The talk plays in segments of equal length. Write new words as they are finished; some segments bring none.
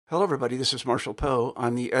Hello, everybody. This is Marshall Poe.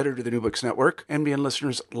 I'm the editor of the New Books Network. NBN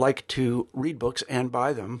listeners like to read books and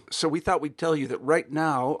buy them. So we thought we'd tell you that right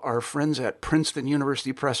now, our friends at Princeton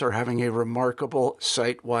University Press are having a remarkable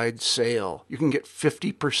site-wide sale. You can get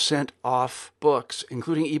 50% off books,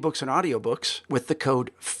 including ebooks and audiobooks, with the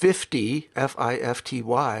code 50,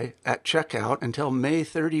 F-I-F-T-Y, at checkout until May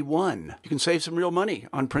 31. You can save some real money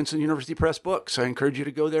on Princeton University Press books. I encourage you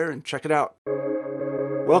to go there and check it out.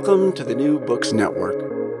 Welcome to the New Books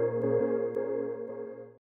Network.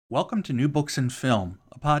 Welcome to New Books in Film,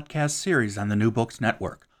 a podcast series on the New Books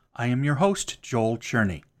Network. I am your host, Joel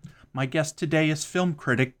Cherney. My guest today is film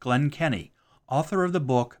critic Glenn Kenny, author of the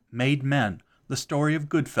book Made Men, The Story of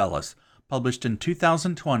Goodfellas, published in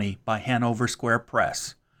 2020 by Hanover Square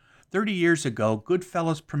Press. 30 years ago,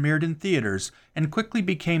 Goodfellas premiered in theaters and quickly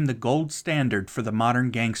became the gold standard for the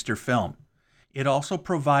modern gangster film. It also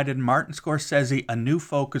provided Martin Scorsese a new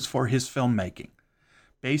focus for his filmmaking.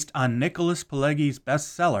 Based on Nicholas Pileggi's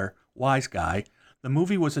bestseller, Wise Guy, the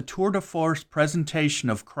movie was a tour de force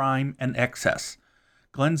presentation of crime and excess.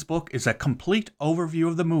 Glenn's book is a complete overview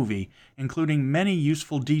of the movie, including many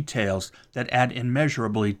useful details that add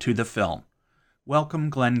immeasurably to the film.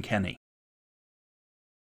 Welcome, Glenn Kenny.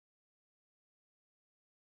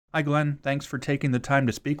 Hi, Glenn. Thanks for taking the time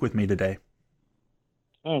to speak with me today.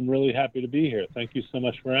 I'm really happy to be here. Thank you so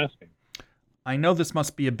much for asking. I know this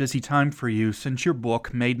must be a busy time for you since your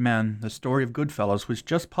book, Made Men, The Story of Goodfellas, was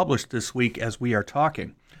just published this week as we are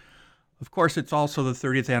talking. Of course, it's also the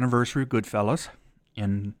 30th anniversary of Goodfellas,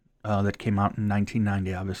 that came out in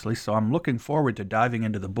 1990, obviously, so I'm looking forward to diving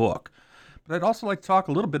into the book. But I'd also like to talk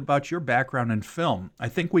a little bit about your background in film. I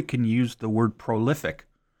think we can use the word prolific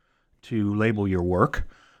to label your work.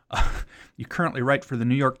 You currently write for the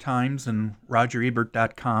New York Times and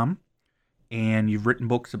RogerEbert.com. And you've written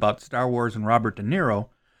books about Star Wars and Robert De Niro.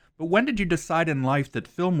 But when did you decide in life that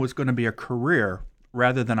film was going to be a career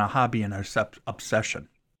rather than a hobby and obsession?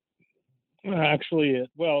 Actually, it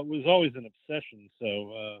was always an obsession.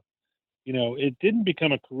 So, it didn't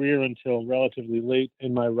become a career until relatively late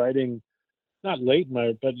in my writing. Not late in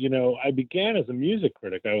my, but, I began as a music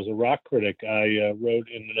critic. I was a rock critic. I wrote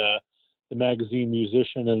in the magazine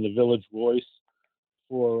Musician and the Village Voice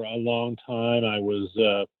for a long time.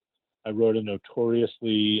 I wrote a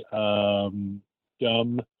notoriously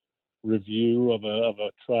dumb review of a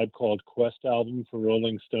Tribe Called Quest album for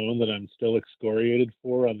Rolling Stone that I'm still excoriated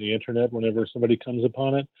for on the internet whenever somebody comes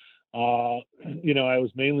upon it. I was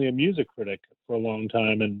mainly a music critic for a long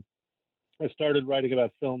time, and I started writing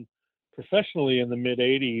about film professionally in the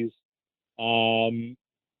mid-'80s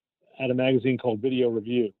at a magazine called Video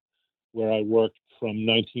Review, where I worked from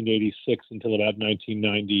 1986 until about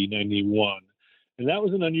 1990, 91. And that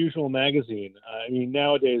was an unusual magazine. I mean,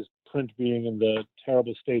 nowadays, print being in the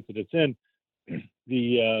terrible state that it's in,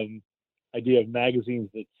 the idea of magazines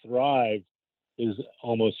that thrive is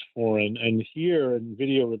almost foreign. And here in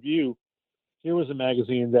Video Review, here was a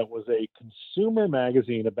magazine that was a consumer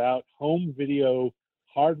magazine about home video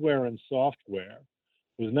hardware and software.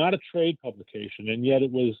 It was not a trade publication, and yet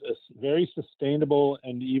it was a very sustainable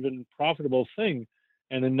and even profitable thing.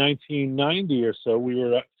 And in 1990 or so, we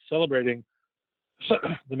were celebrating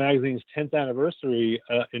the magazine's 10th anniversary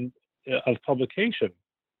of publication.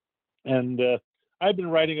 And I've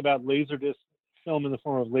been writing about Laserdisc film in the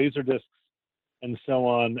form of Laserdiscs and so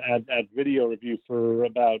on at Video Review for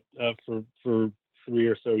about for 3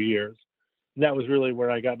 or so years. And that was really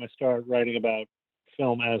where I got my start writing about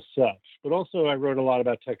film as such. But also I wrote a lot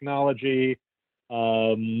about technology.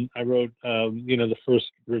 I wrote the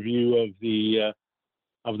first review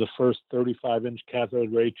of the first 35-inch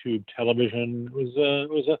cathode ray tube television. It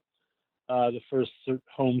was the first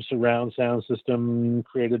home surround sound system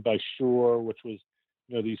created by Shure, which was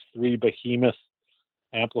these 3 behemoth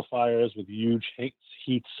amplifiers with huge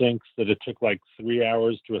heat sinks that it took like 3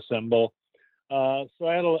 hours to assemble. So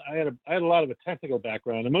I had a lot of a technical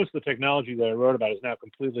background, and most of the technology that I wrote about is now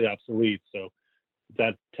completely obsolete. So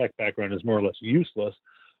that tech background is more or less useless.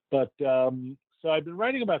 But so I've been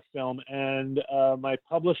writing about film, and my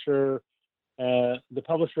publisher, the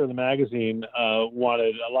publisher of the magazine,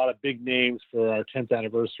 wanted a lot of big names for our 10th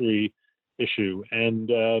anniversary issue. And,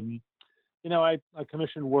 I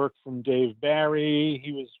commissioned work from Dave Barry.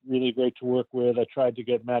 He was really great to work with. I tried to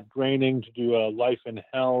get Matt Groening to do a Life in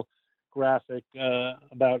Hell graphic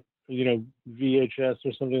about, VHS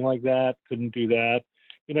or something like that. Couldn't do that.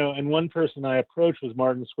 And one person I approached was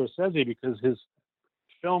Martin Scorsese, because his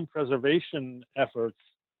film preservation efforts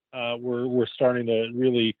were starting to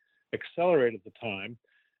really accelerate at the time.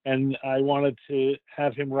 And I wanted to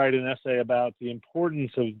have him write an essay about the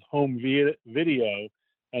importance of home video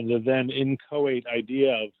and the then inchoate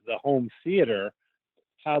idea of the home theater,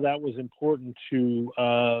 how that was important to,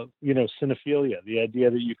 cinephilia, the idea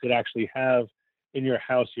that you could actually have in your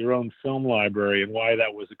house your own film library, and why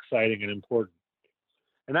that was exciting and important.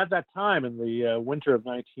 And at that time, in the winter of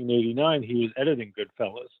 1989, he was editing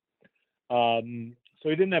Goodfellas. So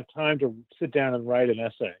he didn't have time to sit down and write an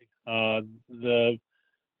essay. The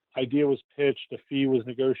idea was pitched, a fee was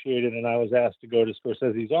negotiated, and I was asked to go to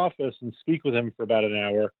Scorsese's office and speak with him for about an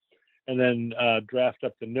hour, and then draft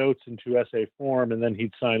up the notes into essay form, and then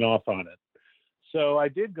he'd sign off on it. So I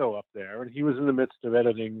did go up there, and he was in the midst of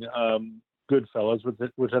editing Goodfellas,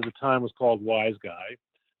 which at the time was called Wise Guy,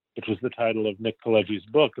 which was the title of Nick Pileggi's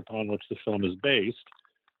book upon which the film is based.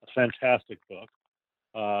 A fantastic book,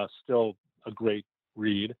 still a great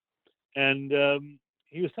read. And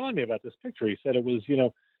he was telling me about this picture. He said it was,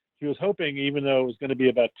 he was hoping, even though it was going to be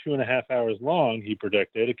about 2.5 hours long, he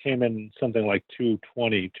predicted, it came in something like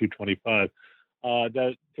 2:20, 2:25,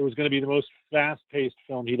 that it was going to be the most fast-paced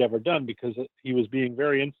film he'd ever done, because he was being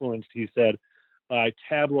very influenced, he said, by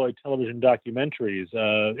tabloid television documentaries.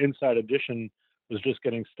 Inside Edition was just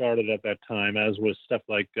getting started at that time, as was stuff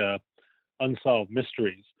like Unsolved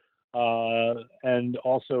Mysteries. And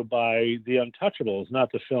also by The Untouchables,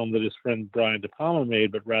 not the film that his friend Brian De Palma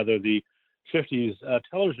made, but rather the 50s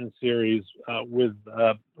television series with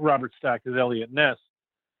Robert Stack as Elliot Ness.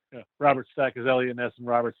 Robert Stack as Elliot Ness and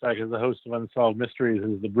Robert Stack as the host of Unsolved Mysteries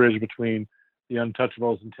is the bridge between The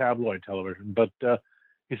Untouchables and tabloid television. But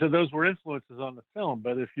he said those were influences on the film.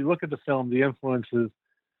 But if you look at the film, the influences,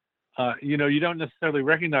 you don't necessarily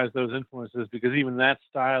recognize those influences, because even that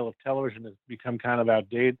style of television has become kind of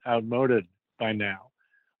outmoded by now.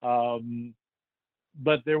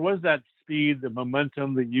 But there was that speed, the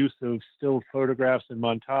momentum, the use of still photographs and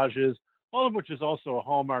montages, all of which is also a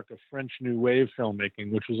hallmark of French New Wave filmmaking,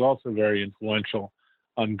 which was also very influential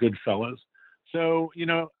on Goodfellas. So,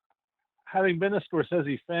 having been a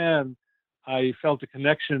Scorsese fan, I felt a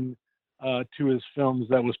connection to his films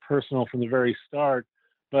that was personal from the very start.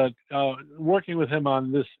 But working with him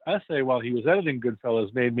on this essay while he was editing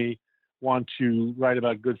Goodfellas made me want to write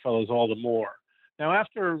about Goodfellas all the more. Now,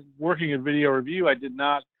 after working at Video Review, I did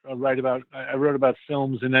not I wrote about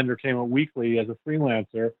films in Entertainment Weekly as a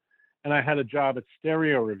freelancer, and I had a job at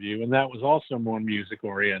Stereo Review, and that was also more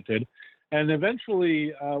music-oriented. And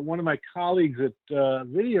eventually, one of my colleagues at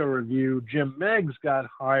Video Review, Jim Meggs, got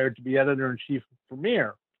hired to be editor-in-chief of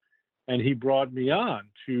Premiere, and he brought me on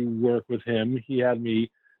to work with him. He had me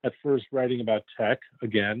at first writing about tech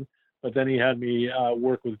again, but then he had me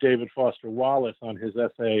work with David Foster Wallace on his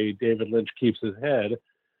essay, David Lynch Keeps His Head,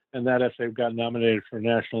 and that essay got nominated for a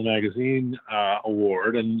National Magazine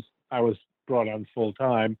Award, and I was brought on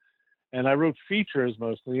full-time. And I wrote features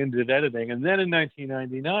mostly and did editing. And then in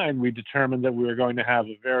 1999, we determined that we were going to have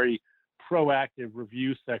a very proactive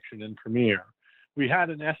review section in Premiere. We had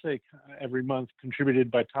an essay every month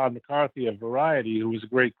contributed by Todd McCarthy of Variety, who was a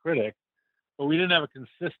great critic, but we didn't have a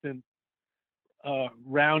consistent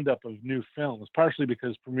roundup of new films, partially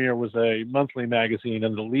because Premiere was a monthly magazine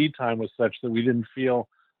and the lead time was such that we didn't feel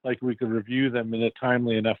like we could review them in a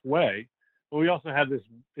timely enough way. But we also had this,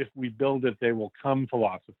 if we build it, they will come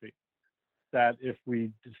philosophy, that if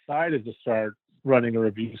we decided to start running a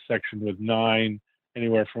review section with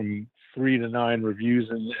anywhere from 3 to 9 reviews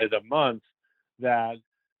in a month, that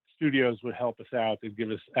studios would help us out. They'd give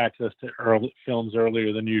us access to films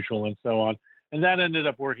earlier than usual and so on. And that ended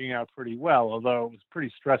up working out pretty well, although it was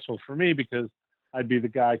pretty stressful for me because I'd be the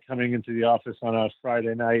guy coming into the office on a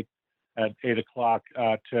Friday night at 8 o'clock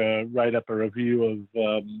to write up a review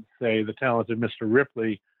of, say, The Talented Mr.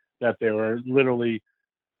 Ripley, that they were literally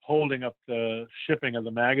holding up the shipping of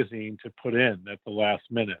the magazine to put in at the last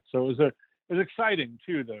minute. So it was exciting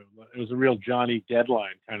too, though. It was a real Johnny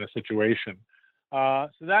Deadline kind of situation. So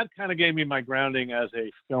that kind of gave me my grounding as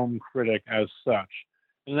a film critic as such.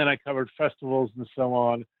 And then I covered festivals and so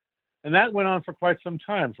on. And that went on for quite some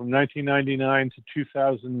time, from 1999 to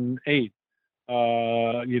 2008.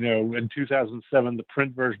 In 2007, the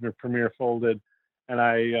print version of Premiere folded, and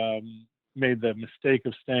I made the mistake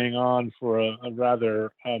of staying on for a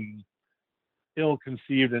rather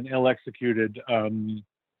ill-conceived and ill-executed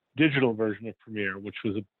digital version of Premiere, which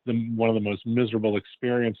was one of the most miserable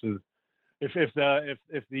experiences. If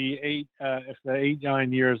the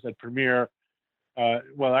 8-9 years at Premiere,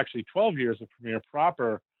 12 years of Premiere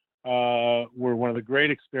proper, were one of the great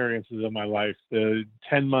experiences of my life. The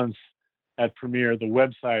 10 months at Premiere, the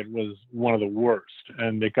website was one of the worst,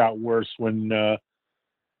 and it got worse when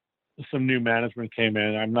some new management came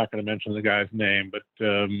in. I'm not going to mention the guy's name, but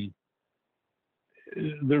the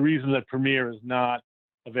reason that Premiere is not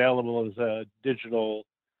available as a digital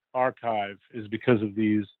archive is because of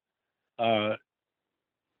these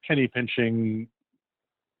penny pinching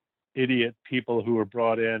idiot people who were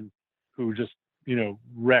brought in, who just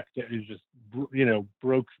wrecked it,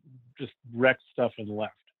 wrecked stuff and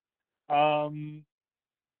left.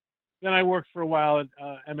 Then I worked for a while at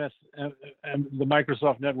the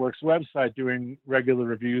Microsoft Network's website, doing regular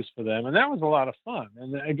reviews for them, and that was a lot of fun.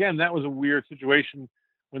 And again, that was a weird situation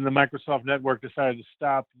when the Microsoft Network decided to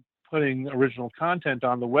stop putting original content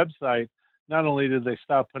on the website. Not only did they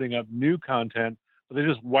stop putting up new content, but they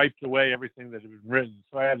just wiped away everything that had been written.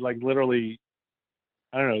 So I had literally,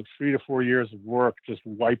 3 to 4 years of work just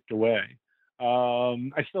wiped away.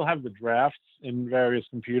 I still have the drafts in various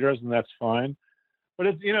computers, and that's fine. But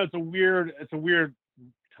it's a weird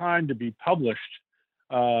time to be published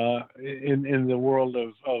in the world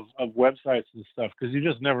of websites and stuff, because you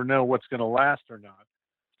just never know what's going to last or not.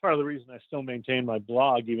 It's part of the reason I still maintain my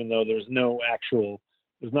blog, even though there's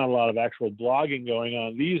not a lot of actual blogging going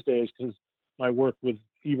on these days, because my work with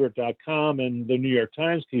Ebert.com and the New York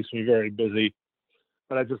Times keeps me very busy.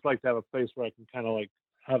 But I just like to have a place where I can kind of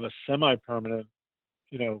have a semi-permanent,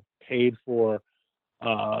 paid for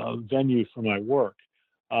venue for my work.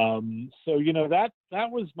 So that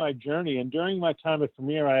was my journey. And during my time at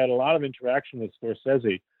Premiere, I had a lot of interaction with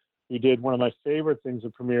Scorsese. We did, one of my favorite things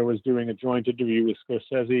at Premiere was doing a joint interview with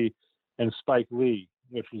Scorsese and Spike Lee,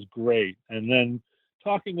 which was great. And then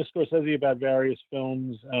talking to Scorsese about various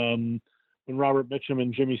films. When Robert Mitchum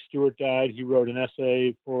and Jimmy Stewart died, he wrote an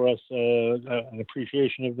essay for us, an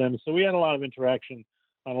appreciation of them. So we had a lot of interaction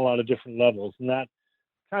on a lot of different levels. And that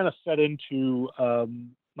kind of fed into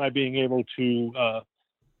my being able to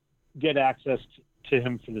get access to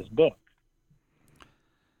him for this book.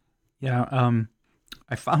 Yeah,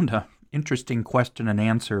 I found an interesting question and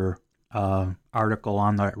answer article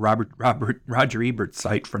on the Roger Ebert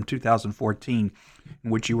site from 2014, in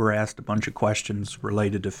which you were asked a bunch of questions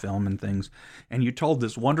related to film and things, and you told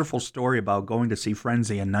this wonderful story about going to see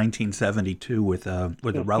Frenzy in 1972 with a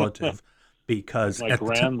relative, because my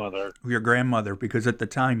grandmother, your grandmother, because at the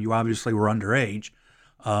time you obviously were underage.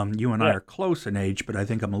 You and I are close in age, but I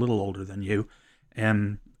think I'm a little older than you,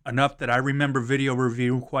 and enough that I remember Video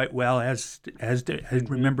Review quite well, as I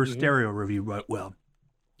remember Stereo Review quite well.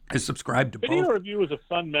 I subscribed to both. Video Review was a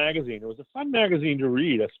fun magazine. It was a fun magazine to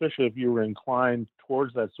read, especially if you were inclined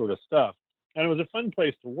towards that sort of stuff. And it was a fun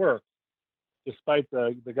place to work, despite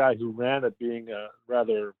the guy who ran it being a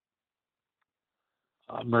rather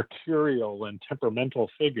mercurial and temperamental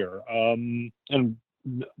figure, and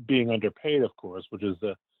being underpaid, of course, which is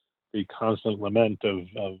the constant lament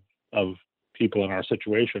of people in our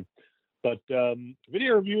situation. But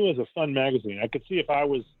Video Review is a fun magazine. I could see, if I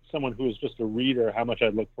was someone who was just a reader, how much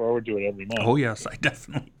I'd look forward to it every month. Oh, yes, I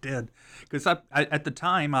definitely did. Because at the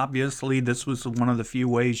time, obviously, this was one of the few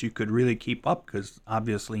ways you could really keep up, because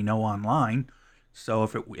obviously no online. So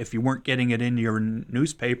if you weren't getting it in your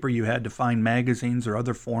newspaper, you had to find magazines or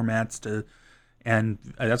other formats to. And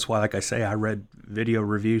that's why, like I say, I read Video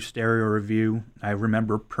Review, Stereo Review. I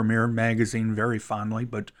remember Premiere Magazine very fondly,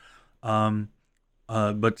 but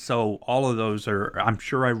so all of those are, I'm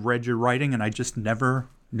sure I read your writing, and I just never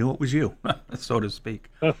knew it was you, so to speak.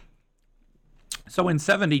 So in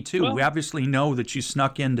 72, we obviously know that you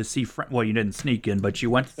snuck in to see, well, you didn't sneak in, but you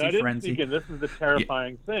went to see Frenzy. This is the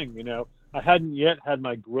terrifying thing, I hadn't yet had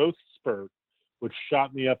my growth spurt, which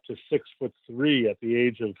shot me up to 6'3" at the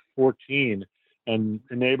age of 14, and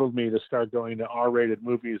enabled me to start going to R-rated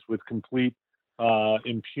movies with complete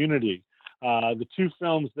impunity. The two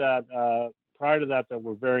films that prior to that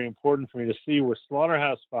were very important for me to see were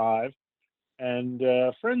Slaughterhouse-Five and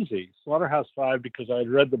Frenzy. Slaughterhouse-Five because I had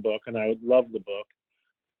read the book and I loved the book.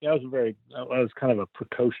 Yeah, I was kind of a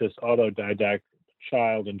precocious autodidact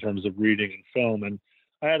child in terms of reading and film, and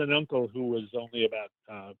I had an uncle who was only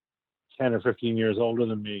about 10 or 15 years older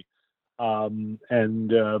than me,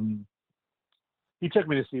 and he took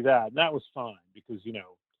me to see that, and that was fine because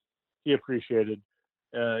he appreciated.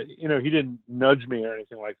 He didn't nudge me or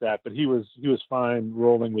anything like that, but he was fine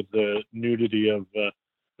rolling with the nudity of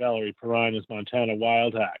Valerie Perrine as Montana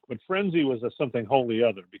Wildhack. But Frenzy was something wholly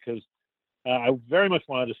other, because I very much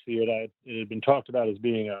wanted to see it. It had been talked about as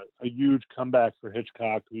being a huge comeback for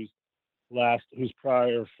Hitchcock, whose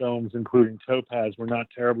prior films, including Topaz, were not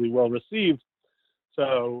terribly well received.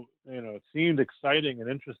 So, it seemed exciting and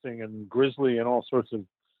interesting and grisly and all sorts of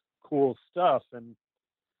cool stuff. And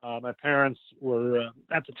my parents were,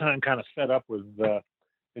 at the time, kind of fed up with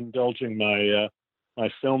indulging my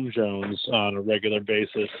film Jones on a regular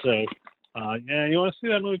basis. So, you want to see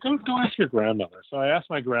that movie? Go ask your grandmother. So I asked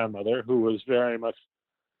my grandmother, who was very much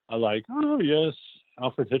like, oh, yes,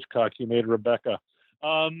 Alfred Hitchcock, he made Rebecca.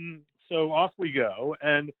 So off we go.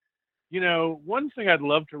 And, one thing I'd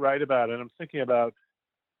love to write about, and I'm thinking about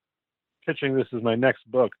pitching this as my next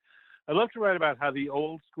book, I'd love to write about how the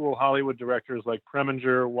old school Hollywood directors like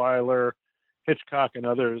Preminger, Weiler, Hitchcock, and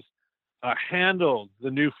others handled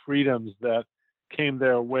the new freedoms that came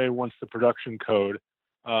their way once the production code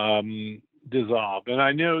dissolved. And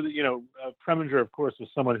I know that, Preminger, of course, was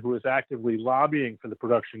someone who was actively lobbying for the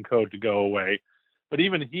production code to go away. But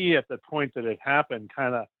even he, at the point that it happened,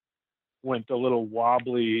 kind of went a little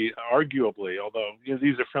wobbly, arguably, although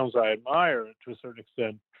these are films I admire to a certain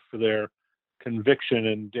extent for their conviction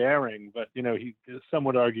and daring. But, some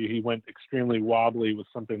would argue he went extremely wobbly with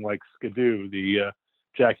something like Skidoo, the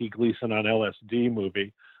Jackie Gleason on LSD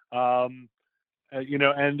movie.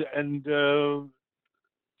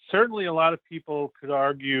 Certainly a lot of people could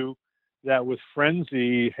argue that with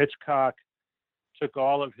Frenzy, Hitchcock took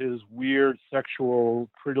all of his weird sexual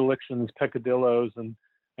predilections, peccadillos, and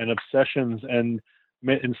obsessions, and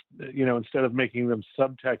instead of making them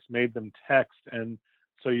subtext, made them text. And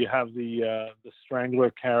so you have the Strangler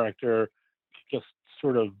character just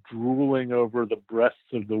sort of drooling over the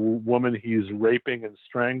breasts of the woman he's raping and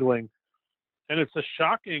strangling. And it's a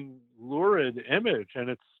shocking, lurid image, and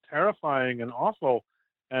it's terrifying and awful.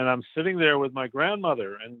 And I'm sitting there with my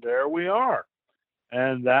grandmother, and there we are.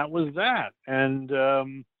 And that was that. And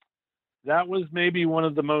that was maybe one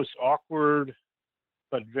of the most awkward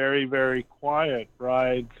but very, very quiet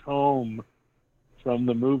rides home from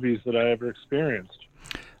the movies that I ever experienced.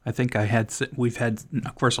 I think we've had,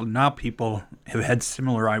 of course, now people have had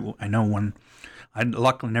similar, I know when, I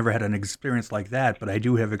luckily never had an experience like that, but I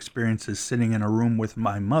do have experiences sitting in a room with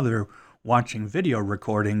my mother watching video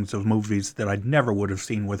recordings of movies that I never would have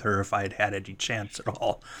seen with her if I had had any chance at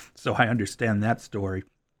all. So I understand that story.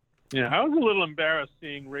 Yeah, I was a little embarrassed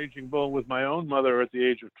seeing Raging Bull with my own mother at the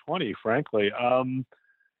age of 20, frankly.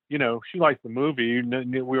 She liked the movie.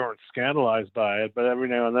 We weren't scandalized by it, but every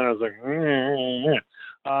now and then I was like,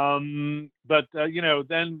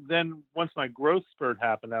 then once my growth spurt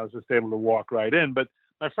happened, I was just able to walk right in. But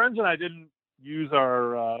my friends and I didn't use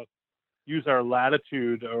our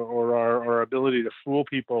latitude or our ability to fool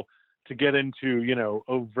people to get into,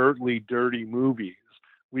 overtly dirty movies.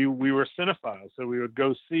 We were cinephiles, so we would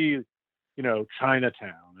go see,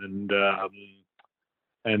 Chinatown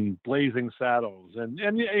and Blazing Saddles and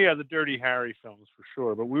the Dirty Harry films for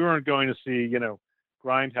sure. But we weren't going to see,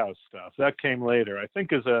 Grindhouse stuff. That came later. I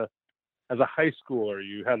think as a high schooler,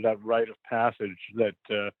 you had that rite of passage that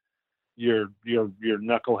your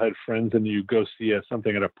knucklehead friends and you go see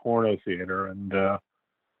something at a porno theater, and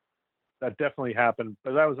that definitely happened.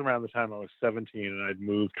 But that was around the time I was 17, and I'd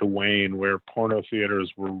moved to Wayne, where porno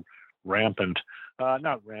theaters were rampant.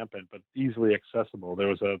 Not rampant, but easily accessible. There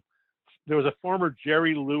was a former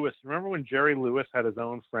Jerry Lewis. Remember when Jerry Lewis had his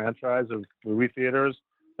own franchise of movie theaters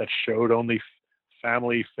that showed only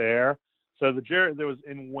family fare? So there was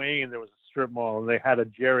in Wayne, there was a strip mall, and they had a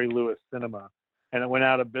Jerry Lewis cinema, and it went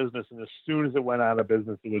out of business. And as soon as it went out of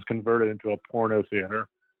business, it was converted into a porno theater.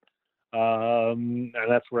 And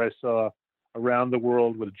that's where I saw Around the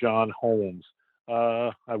World with John Holmes.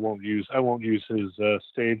 I won't use his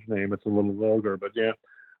stage name. It's a little vulgar, but yeah.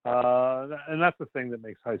 And that's the thing that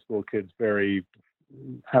makes high school kids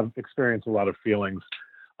have experienced a lot of feelings.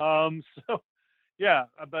 We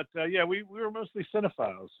were mostly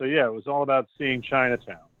cinephiles. So yeah, it was all about seeing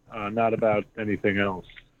Chinatown, not about anything else.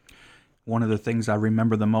 One of the things I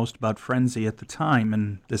remember the most about Frenzy at the time,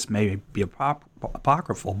 and this may be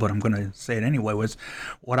apocryphal, but I'm going to say it anyway, was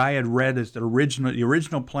what I had read is the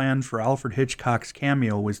original plan for Alfred Hitchcock's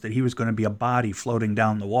cameo was that he was going to be a body floating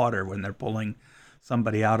down the water when they're pulling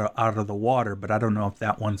somebody out of the water. But I don't know if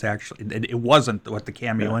that one's actually, it wasn't what the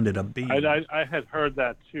cameo ended up being. I had heard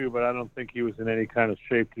that too, but I don't think he was in any kind of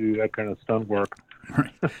shape to do that kind of stunt work.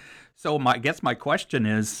 Right. So I guess my question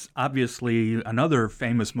is, obviously another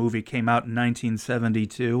famous movie came out in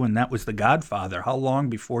 1972, and that was The Godfather. How long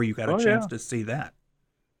before you got a chance to see that?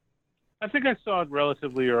 I think I saw it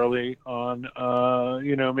relatively early on,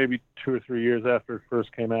 maybe 2 or 3 years after it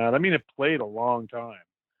first came out. I mean, it played a long time.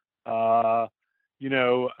 The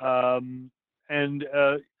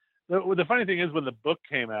funny thing is, when the book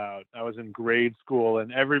came out, I was in grade school,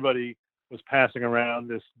 and everybody was passing around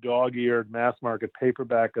this dog-eared mass market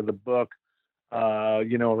paperback of the book,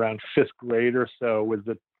 around 5th grade or so, with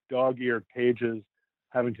the dog-eared pages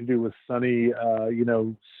having to do with Sonny,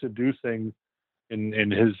 seducing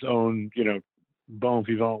in his own, bon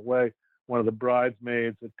vivant way, one of the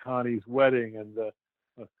bridesmaids at Connie's wedding, and the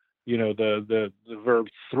verb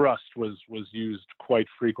thrust was used quite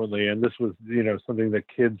frequently. And this was, something that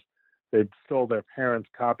kids they stole their parents'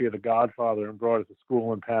 copy of The Godfather and brought it to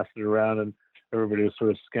school and passed it around, and everybody was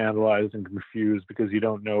sort of scandalized and confused because you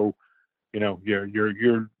don't know,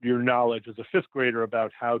 your knowledge as a fifth grader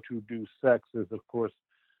about how to do sex is, of course,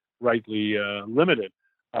 rightly limited.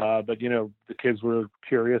 But the kids were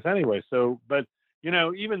curious anyway. So, but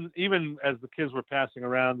even as the kids were passing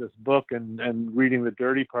around this book and reading the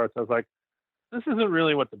dirty parts, I was like, this isn't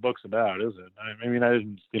really what the book's about, is it? I mean, I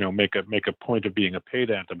didn't, make a point of being a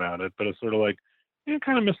pedant about it, but it's sort of like, you're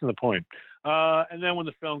kind of missing the point. And then when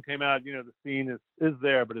the film came out, the scene is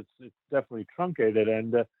there, but it's definitely truncated,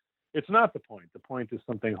 and it's not the point. The point is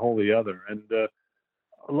something wholly other. And a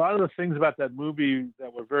lot of the things about that movie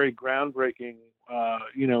that were very groundbreaking,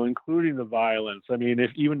 including the violence. I mean,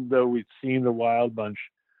 even though we'd seen The Wild Bunch,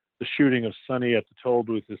 the shooting of Sonny at the toll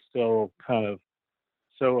booth is still kind of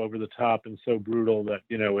so over the top and so brutal that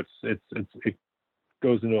it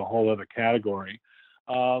goes into a whole other category.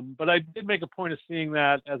 But I did make a point of seeing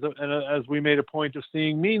that as we made a point of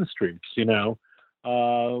seeing Mean Streets.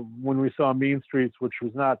 When we saw Mean Streets, which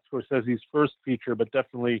was not Scorsese's first feature, but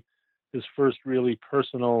definitely his first really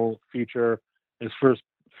personal feature, his first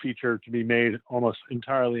feature to be made almost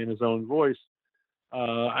entirely in his own voice.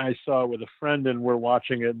 I saw it with a friend, and we're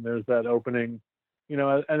watching it, and there's that opening.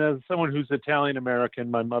 And as someone who's Italian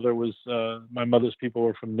American, my mother's people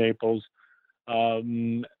were from Naples,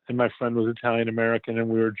 and my friend was Italian American, and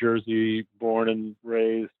we were Jersey born and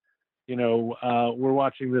raised. We're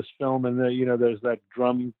watching this film, and there's that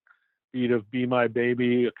drum beat of "Be My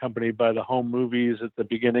Baby," accompanied by the home movies at the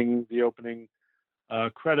beginning, the opening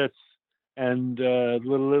credits, and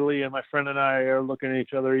little Lily and my friend and I are looking at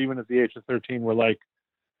each other, even at the age of 13. We're like,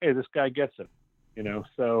 "Hey, this guy gets it."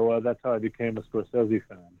 So that's how I became a Scorsese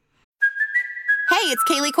fan. Hey, it's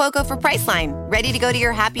Kaylee Cuoco for Priceline. Ready to go to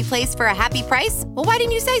your happy place for a happy price? Well, why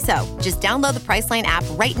didn't you say so? Just download the Priceline app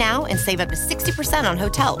right now and save up to 60% on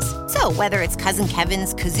hotels. So whether it's Cousin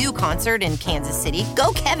Kevin's Kazoo Concert in Kansas City,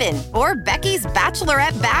 go Kevin, or Becky's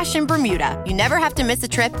Bachelorette Bash in Bermuda, you never have to miss a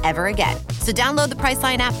trip ever again. So download the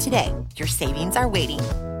Priceline app today. Your savings are waiting.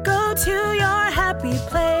 Go to your happy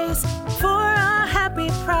place for a happy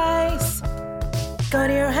price. Go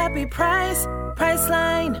to your happy price,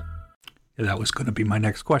 Priceline. That was going to be my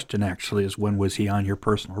next question, actually, is when was he on your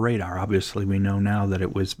personal radar? Obviously, we know now that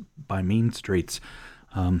it was by Mean Streets.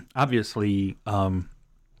 Obviously,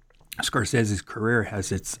 Scorsese's career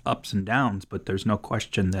has its ups and downs, but there's no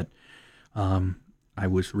question that I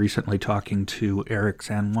was recently talking to Eric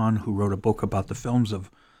San Juan, who wrote a book about the films of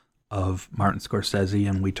Martin Scorsese,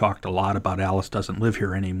 and we talked a lot about Alice Doesn't Live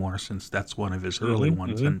Here Anymore, since that's one of his early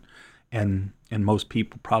ones, and most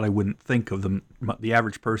people probably wouldn't think of them. The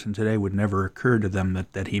average person today would never occur to them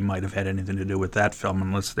that he might have had anything to do with that film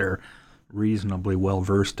unless they're reasonably well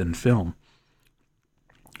versed in film.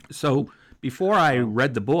 So before I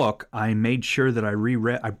read the book, I made sure that I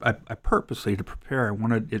reread. I purposely, to prepare, I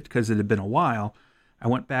wanted it because it had been a while. I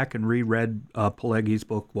went back and reread Pileggi's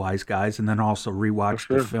book Wise Guys, and then also rewatched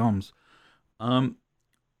the films.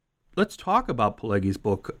 Let's talk about Pileggi's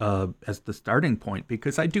book as the starting point,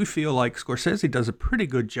 because I do feel like Scorsese does a pretty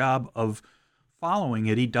good job of following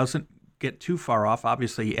it. He doesn't get too far off.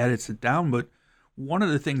 Obviously, he edits it down, but one of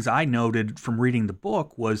the things I noted from reading the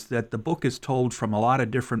book was that the book is told from a lot of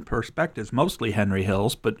different perspectives, mostly Henry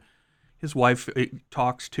Hill's, but his wife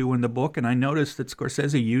talks too in the book, and I noticed that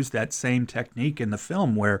Scorsese used that same technique in the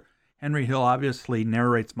film, where Henry Hill obviously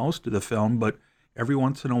narrates most of the film, but every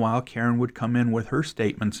once in a while, Karen would come in with her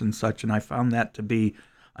statements and such, and I found that to be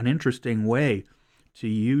an interesting way to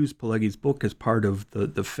use Pileggi's book as part of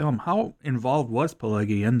the film. How involved was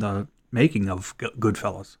Pileggi in the making of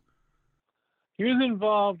Goodfellas? He was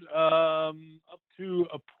involved up to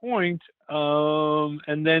a point,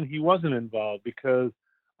 and then he wasn't involved because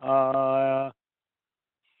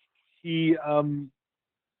he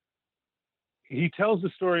tells the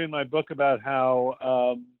story in my book about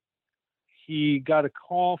how he got a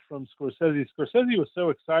call from Scorsese. Scorsese was so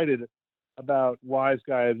excited about Wise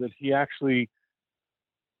Guy that he actually,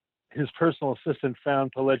 his personal assistant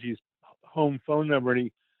found Pileggi's home phone number, and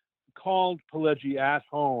he called Pileggi at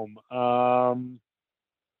home.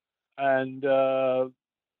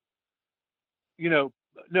 He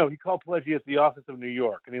called Pileggi at the office of New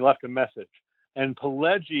York, and he left a message. And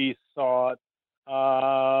Pileggi saw it,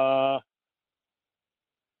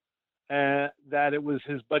 and that it was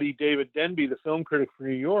his buddy David Denby, the film critic for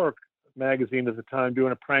New York magazine at the time,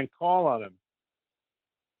 doing a prank call on him.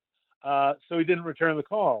 So he didn't return the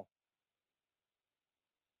call.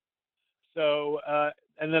 So,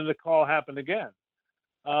 and then the call happened again.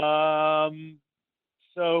 So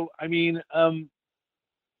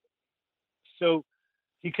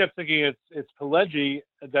he kept thinking it's Pileggi,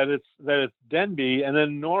 that it's Denby, and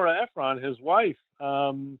then Nora Ephron, his wife,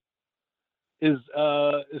 is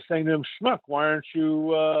saying to him, "Schmuck, why aren't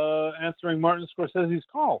you answering Martin Scorsese's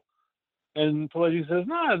call?" And Pileggi says,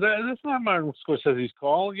 "No, that's not Martin Scorsese's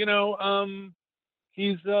call.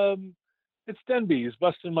 It's Denby. He's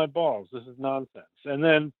busting my balls. This is nonsense." And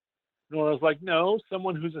then Nora's like, "No,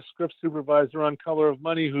 someone who's a script supervisor on Color of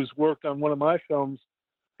Money, who's worked on one of my films,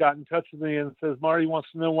 got in touch with me and says, Marty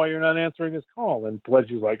wants to know why you're not answering his call." And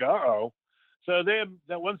Pileggi's like, "Uh-oh." So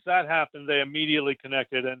once that happened, they immediately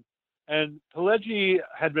connected. And Pileggi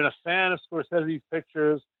had been a fan of Scorsese's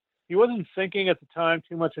pictures. He wasn't thinking at the time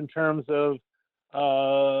too much in terms of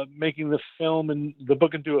making the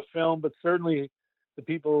book into a film, but certainly the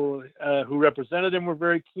people who represented him were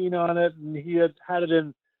very keen on it, and he had it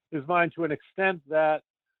in his mind to an extent that,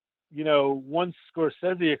 once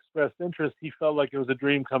Scorsese expressed interest, he felt like it was a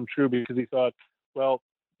dream come true, because he thought, well,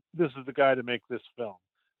 this is the guy to make this film.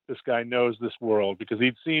 This guy knows this world, because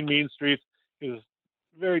he'd seen Mean Streets. He was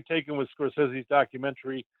very taken with Scorsese's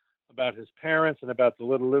documentary about his parents and about the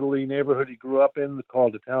Little Italy neighborhood he grew up in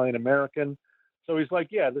called Italian American. So he's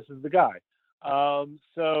like, yeah, this is the guy.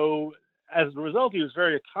 So as a result, he was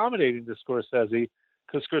very accommodating to Scorsese,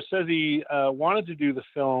 because Scorsese wanted to do the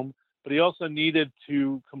film, but he also needed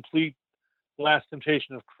to complete Last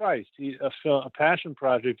Temptation of Christ, a passion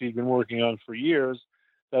project he'd been working on for years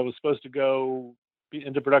that was supposed to go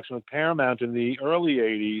into production with Paramount in the early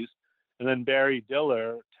 80s. And then Barry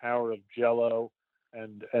Diller, Tower of Jello,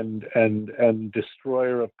 and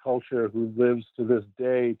destroyer of culture, who lives to this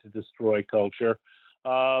day to destroy culture,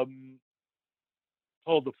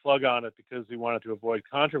 pulled the plug on it because he wanted to avoid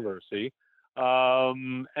controversy.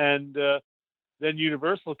 Then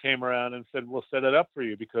Universal came around and said, "We'll set it up for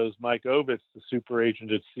you," because Mike Ovitz, the super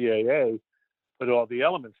agent at CAA, put all the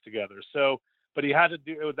elements together. So, but he had to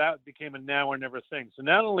do that. Became a now or never thing. So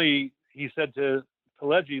not only he said to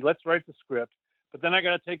Pileggi, "Let's write the script, but then I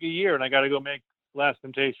got to take a year and I got to go make Last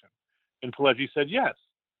Temptation." And Pileggi said yes.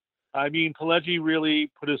 I mean, Pileggi really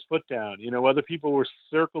put his foot down. Other people were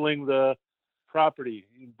circling the property.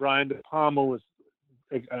 Brian De Palma was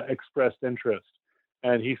expressed interest,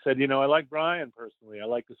 and he said, "I like Brian personally. I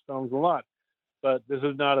like his films a lot, but this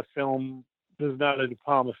is not a film. This is not a De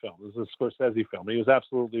Palma film. This is a Scorsese film." He was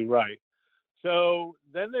absolutely right. So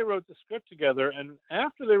then they wrote the script together, and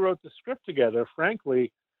after they wrote the script together,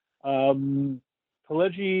 frankly,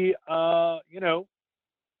 Pileggi,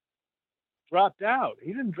 dropped out.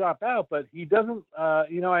 He didn't drop out, but he doesn't,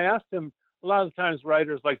 I asked him, a lot of the times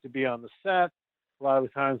writers like to be on the set. A lot of the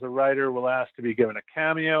times a writer will ask to be given a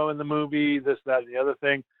cameo in the movie, this, that, and the other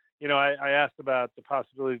thing. I asked about the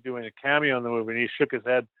possibility of doing a cameo in the movie, and he shook his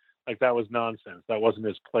head like that was nonsense. That wasn't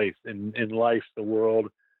his place in life, the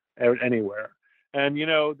world, anywhere. And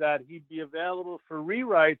that he'd be available for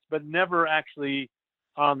rewrites, but never actually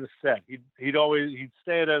on the set. He'd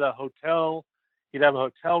stay at a hotel. He'd have a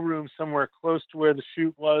hotel room somewhere close to where the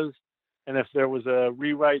shoot was, and if there was a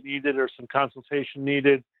rewrite needed or some consultation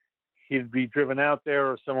needed, he'd be driven out there,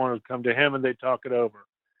 or someone would come to him and they'd talk it over.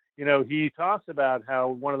 He talks about how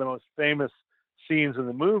one of the most famous scenes in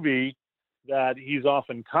the movie that he's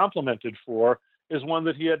often complimented for is one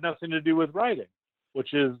that he had nothing to do with writing,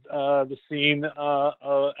 which is the scene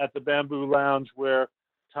at the Bamboo Lounge where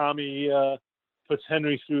Tommy puts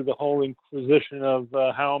Henry through the whole inquisition of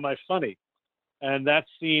How Am I Funny? And that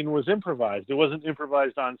scene was improvised. It wasn't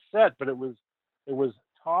improvised on set, but it was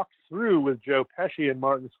talked through with Joe Pesci and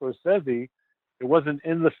Martin Scorsese. It wasn't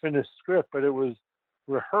in the finished script, but it was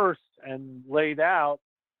rehearsed and laid out.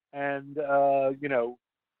 And the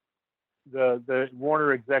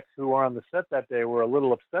Warner execs who were on the set that day were a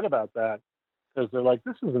little upset about that, because they're like,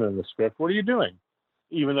 "This isn't in the script. What are you doing?"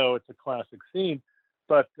 Even though it's a classic scene.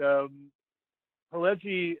 But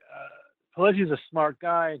Pileggi's a smart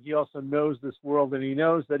guy. He also knows this world, and he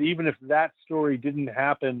knows that even if that story didn't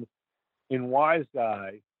happen in Wise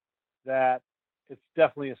Guy, that it's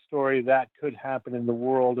definitely a story that could happen in the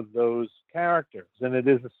world of those characters. And it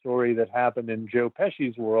is a story that happened in Joe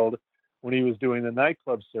Pesci's world when he was doing the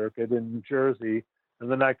nightclub circuit in New Jersey. And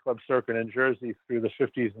the nightclub circuit in Jersey through the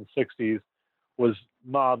 50s and 60s was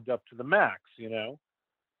mobbed up to the max,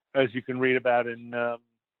 as you can read about in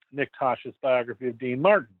Nick Tosh's biography of Dean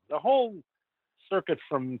Martin. The whole circuit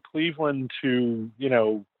from Cleveland to,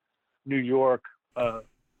 New York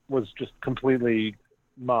was just completely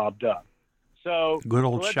mobbed up. So good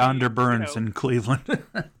old Shonda Burns in Cleveland.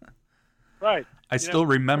 Right. I still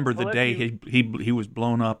remember the day he was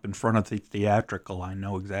blown up in front of the theatrical. I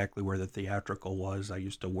know exactly where the theatrical was. I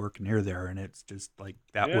used to work near there, and it's just like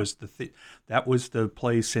that was the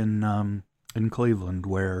place in in Cleveland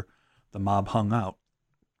where the mob hung out.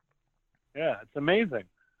 Yeah, it's amazing.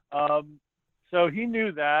 So he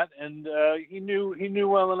knew that, and he knew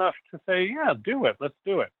well enough to say, "Yeah, do it. Let's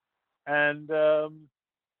do it." And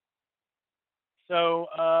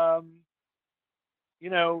you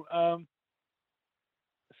know,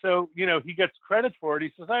 he gets credit for it.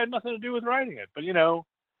 He says, "I had nothing to do with writing it," but he'll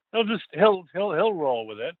roll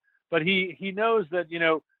with it. But he knows that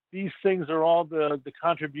these things are all the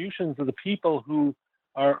contributions of the people who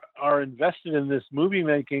are invested in this movie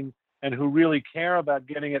making and who really care about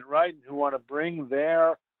getting it right and who want to bring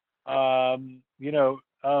their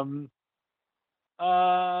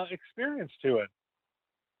experience to it.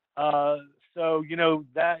 So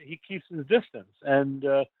that he keeps his distance and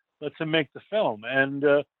lets him make the film. And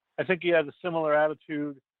I think he had a similar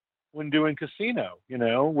attitude when doing Casino,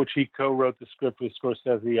 which he co-wrote the script with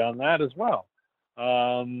Scorsese on that as well.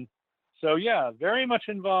 So yeah, very much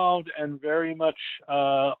involved and very much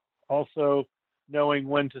also knowing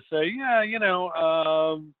when to say,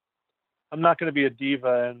 I'm not going to be a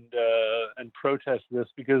diva and protest this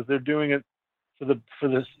because they're doing it to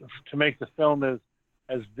make the film as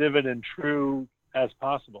vivid and true as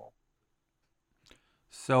possible.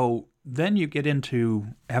 So then you get into,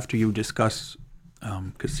 after you discuss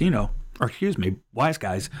Casino, or excuse me, Wise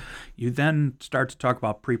Guys, you then start to talk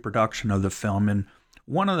about pre-production of the film. And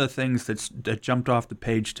one of the things that jumped off the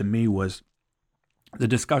page to me was the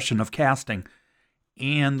discussion of casting.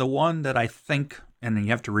 And the one that I think, and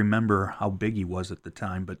you have to remember how big he was at the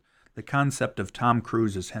time, but the concept of Tom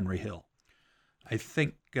Cruise as Henry Hill. I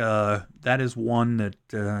think that is one that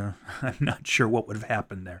I'm not sure what would have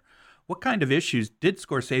happened there. What kind of issues did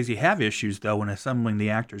Scorsese have issues, though, in assembling the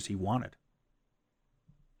actors he wanted?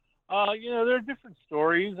 There are different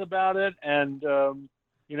stories about it. And, I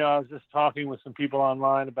was just talking with some people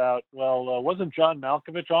online about, wasn't John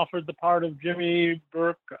Malkovich offered the part of Jimmy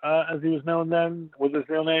Burke, as he was known then, with his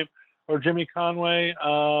real name, or Jimmy Conway?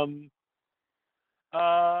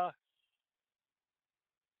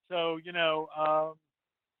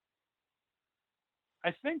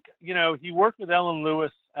 I think, he worked with Ellen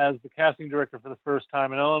Lewis as the casting director for the first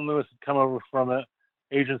time, and Ellen Lewis had come over from an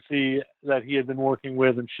agency that he had been working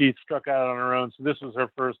with, and she struck out on her own. So this was her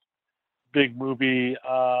first big movie.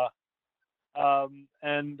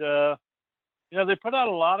 They put out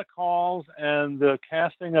a lot of calls, and the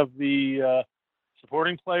casting of the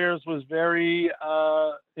supporting players was very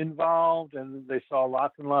involved, and they saw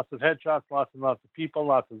lots and lots of headshots, lots and lots of people,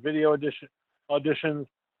 lots of video auditions.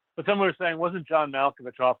 But some were saying, wasn't John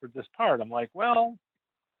Malkovich offered this part? I'm like,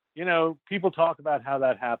 people talk about how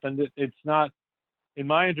that happened. It's not, in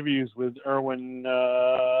my interviews with Irwin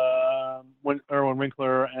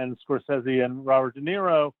Winkler and Scorsese and Robert De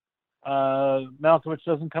Niro, Malkovich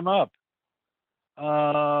doesn't come up.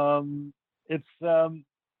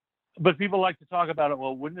 But people like to talk about it.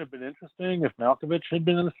 Well, wouldn't it have been interesting if Malkovich had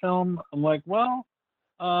been in the film? I'm like,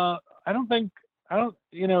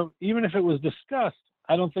 even if it was discussed,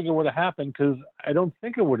 I don't think it would have happened because I don't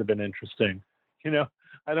think it would have been interesting.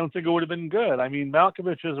 I don't think it would have been good. I mean,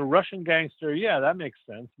 Malkovich is a Russian gangster. Yeah, that makes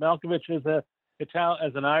sense. Malkovich is as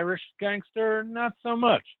an Irish gangster, not so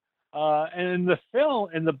much. And in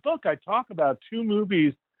the book, I talk about two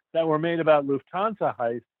movies that were made about Lufthansa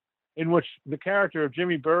heist, in which the character of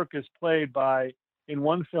Jimmy Burke is played by, in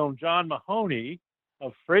one film, John Mahoney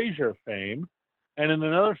of Frasier fame, and in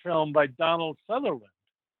another film by Donald Sutherland.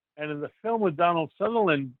 And in the film with Donald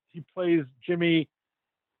Sutherland, he plays Jimmy.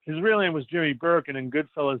 His real name was Jimmy Burke, and in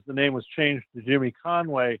Goodfellas, the name was changed to Jimmy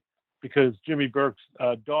Conway because Jimmy Burke's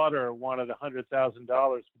daughter wanted $100,000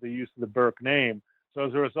 for the use of the Burke name. So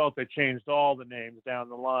as a result, they changed all the names down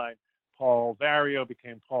the line. Paul Vario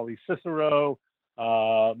became Paulie Cicero.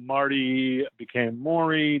 Marty became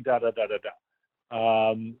Maury.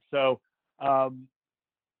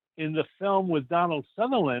 In the film with Donald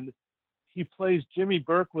Sutherland, he plays Jimmy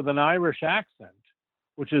Burke with an Irish accent,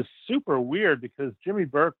 which is super weird because Jimmy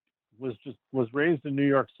Burke was raised in New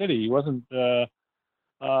York City. He wasn't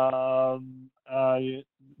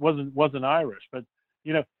Irish. But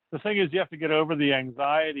the thing is, you have to get over the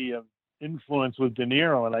anxiety of influence with De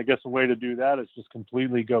Niro, and I guess a way to do that is just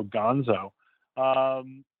completely go gonzo.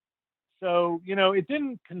 It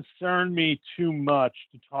didn't concern me too much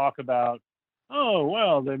to talk about,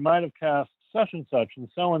 they might have cast such and such and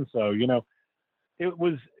so. It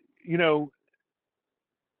was,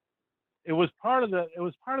 it was part of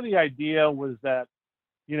the idea was that,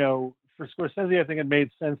 for Scorsese, I think it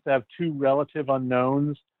made sense to have two relative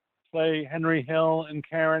unknowns play Henry Hill and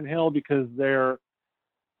Karen Hill because they're,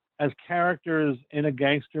 as characters in a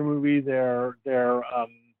gangster movie, they're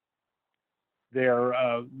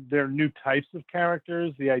They're new types of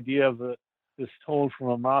characters. The idea of this told from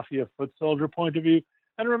a mafia foot soldier point of view.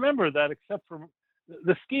 And remember that except for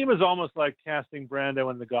the scheme is almost like casting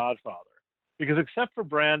Brando in The Godfather, because except for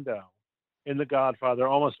Brando in The Godfather,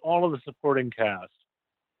 almost all of the supporting cast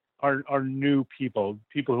are new people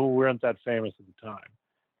who weren't that famous at the time.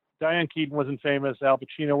 Diane Keaton wasn't famous. Al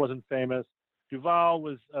Pacino wasn't famous. Duvall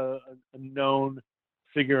was a known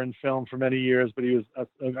figure in film for many years, but he was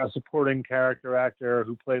a supporting character actor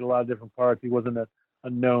who played a lot of different parts. He wasn't a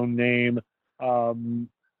known name.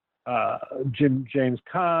 James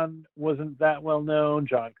Caan wasn't that well known.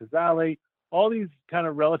 John Cazale, all these kind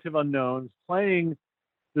of relative unknowns playing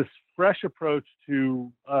this fresh approach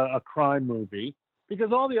to a crime movie.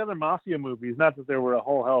 Because all the other mafia movies, not that there were a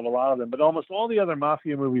whole hell of a lot of them, but almost all the other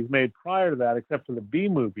mafia movies made prior to that, except for the B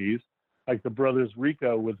movies, like the Brothers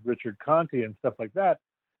Rico with Richard Conte and stuff like that,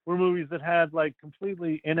 were movies that had like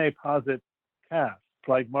completely inapposite casts,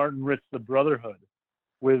 like Martin Ritt's The Brotherhood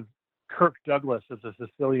with Kirk Douglas as a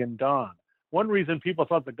Sicilian Don. One reason people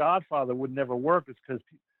thought The Godfather would never work is because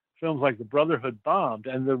films like The Brotherhood bombed.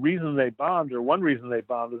 And the reason they bombed, or one reason they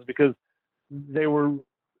bombed, is because they were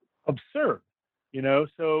absurd.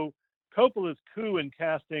 So Coppola's coup in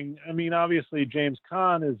casting, I mean, obviously James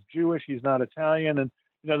Caan is Jewish, he's not Italian, and,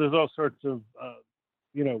 there's all sorts of,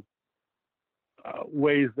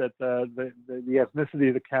 ways that the ethnicity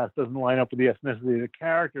of the cast doesn't line up with the ethnicity of the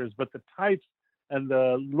characters, but the types and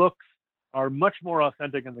the looks are much more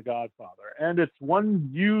authentic in The Godfather. And it's one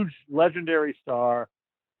huge legendary star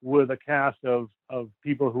with a cast of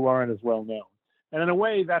people who aren't as well known. And in a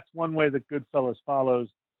way, that's one way that Goodfellas follows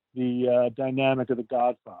the dynamic of The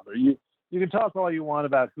Godfather. You can talk all you want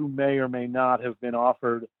about who may or may not have been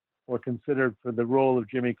offered or considered for the role of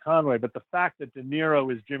Jimmy Conway, but the fact that De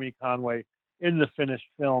Niro is Jimmy Conway in the finished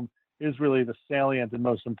film is really the salient and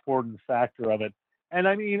most important factor of it. And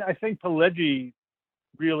I mean, I think Pileggi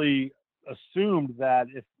really assumed that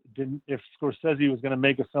if Scorsese was going to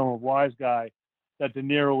make a film of Wise Guy, that De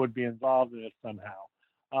Niro would be involved in it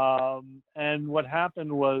somehow. And what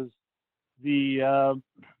happened was De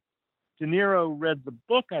Niro read the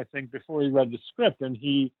book, I think, before he read the script, and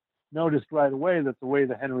he noticed right away that the way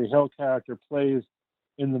the Henry Hill character plays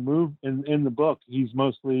in the book, he's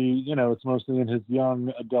mostly, it's mostly in his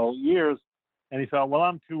young adult years, and he thought, well,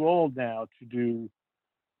 I'm too old now to do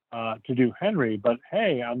Henry, but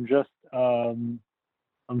hey, I'm just the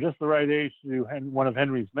right age to do one of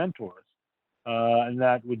Henry's mentors, and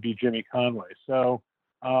that would be Jimmy Conway. So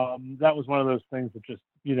that was one of those things that just,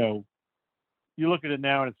 you look at it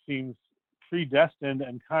now and it seems predestined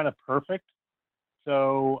and kind of perfect.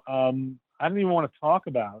 So I don't even want to talk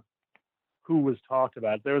about who was talked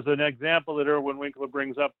about. There's an example that Irwin Winkler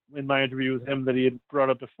brings up in my interview with him that he had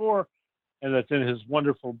brought up before, and that's in his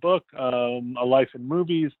wonderful book, A Life in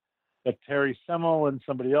Movies, that Terry Semel and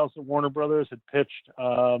somebody else at Warner Brothers had pitched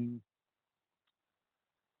Tom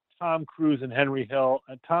Cruise and Henry Hill,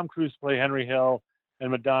 Tom Cruise to play Henry Hill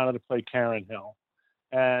and Madonna to play Karen Hill.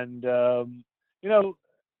 And,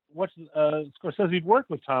 Scorsese worked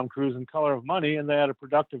with Tom Cruise in Color of Money, and they had a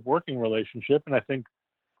productive working relationship. And I think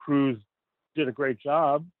Cruise did a great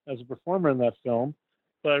job as a performer in that film.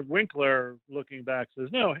 But Winkler, looking back, says,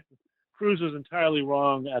 no, Cruise was entirely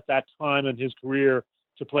wrong at that time in his career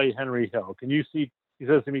to play Henry Hill. He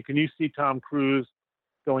says to me, can you see Tom Cruise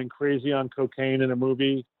going crazy on cocaine in a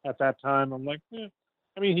movie at that time? I'm like, yeah.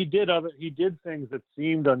 I mean, he did things that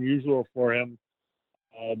seemed unusual for him.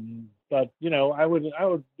 But I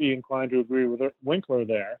would be inclined to agree with Winkler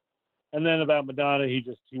there. And then about Madonna, he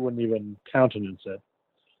wouldn't even countenance it.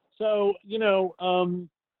 So, to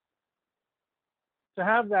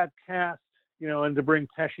have that cast, and to bring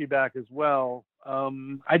Pesci back as well,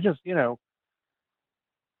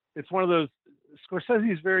 it's one of those,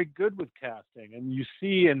 Scorsese is very good with casting, and you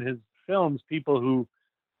see in his films people who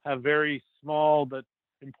have very small but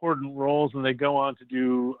important roles, and they go on to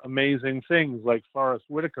do amazing things, like Forrest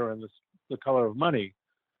Whitaker in The Color of Money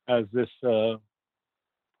as this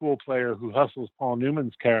pool player who hustles Paul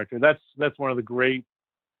Newman's character. That's one of the great,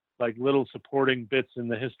 like, little supporting bits in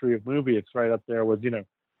the history of movie. It's right up there with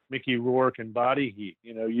Mickey Rourke and Body Heat.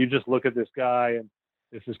 You just look at this guy, and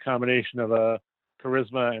it's this combination of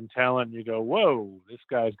charisma and talent, and you go, whoa, this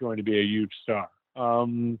guy's going to be a huge star.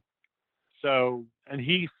 And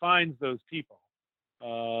he finds those people.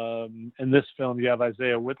 In this film, you have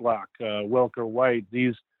Isaiah Whitlock, Welker White,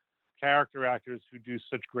 these character actors who do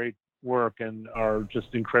such great work and are just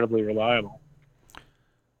incredibly reliable.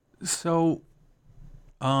 So,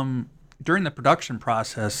 during the production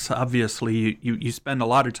process, obviously you spend a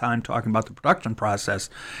lot of time talking about the production process,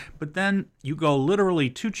 but then you go literally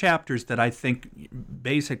 2 chapters that I think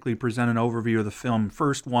basically present an overview of the film.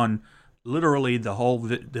 First one, literally the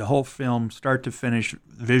whole film, start to finish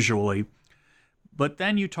visually, but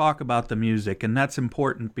then you talk about the music, and that's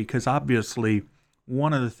important because obviously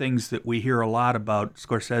one of the things that we hear a lot about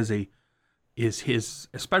Scorsese is his,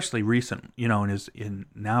 especially recent, in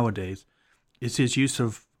nowadays, is his use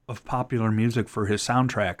of popular music for his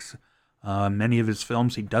soundtracks. Many of his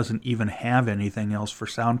films, he doesn't even have anything else for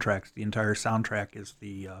soundtracks. The entire soundtrack is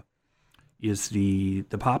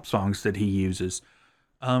the pop songs that he uses.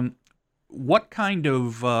 What kind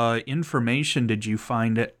of information did you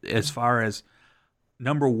find as far as,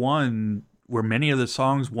 number one, were many of the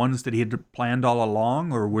songs ones that he had planned all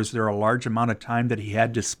along, or was there a large amount of time that he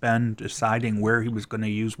had to spend deciding where he was going to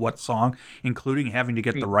use what song, including having to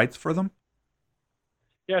get the rights for them?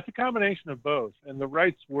 Yeah, it's a combination of both. And the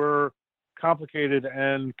rights were complicated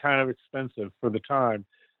and kind of expensive for the time.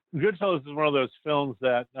 Goodfellas is one of those films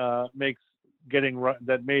that made getting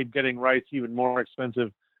rights even more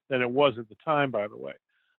expensive than it was at the time, by the way.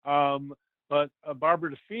 But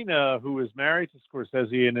Barbara DeFina, who is married to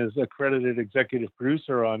Scorsese and is a credited executive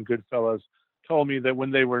producer on Goodfellas, told me that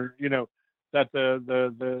when they were, that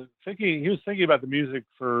he was thinking about the music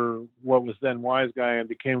for what was then Wise Guy and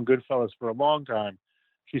became Goodfellas for a long time.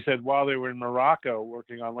 She said while they were in Morocco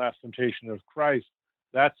working on Last Temptation of Christ,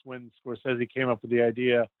 that's when Scorsese came up with the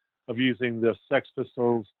idea of using the Sex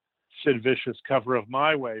Pistols' Sid Vicious cover of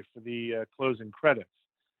My Way for the closing credits.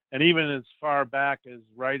 And even as far back as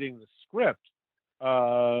writing the script,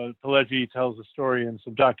 Pileggi tells the story in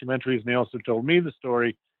some documentaries, and he also told me the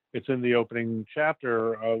story. It's in the opening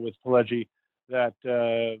chapter with Pileggi that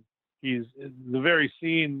he's the very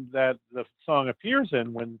scene that the song appears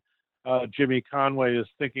in when Jimmy Conway is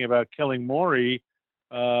thinking about killing Maury.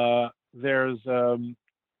 He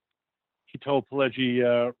told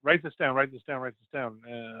Pileggi, write this down, write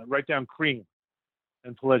down cream.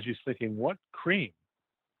 And Pileggi's thinking, what cream?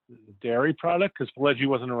 Dairy product? Because Pileggi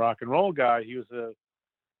wasn't a rock and roll guy. He was a,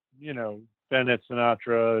 Bennett,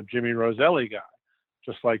 Sinatra, Jimmy Roselli guy,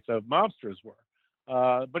 just like the mobsters were.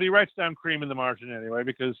 But he writes down cream in the margin anyway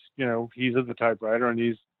because, he's at the typewriter and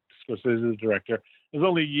he's Scorsese's director. There's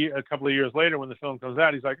only a couple of years later when the film comes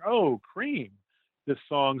out, he's like, oh, Cream, this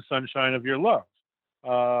song, Sunshine of Your Love,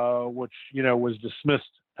 which, was dismissed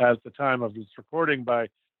at the time of its recording by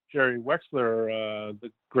Jerry Wexler,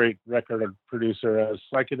 the great record producer, as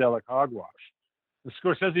psychedelic hogwash. And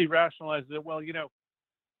Scorsese rationalized that, well,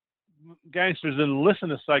 gangsters didn't listen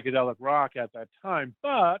to psychedelic rock at that time,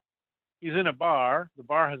 but he's in a bar. The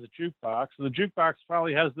bar has a jukebox, and the jukebox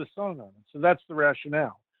probably has this song on it. So that's the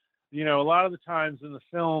rationale. A lot of the times in the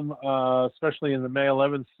film, especially in the May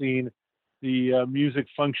 11th scene, the music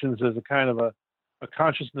functions as a kind of a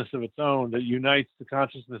consciousness of its own that unites the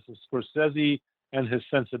consciousness of Scorsese and his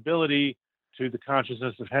sensibility to the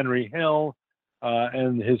consciousness of Henry Hill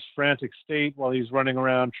and his frantic state while he's running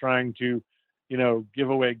around trying to, give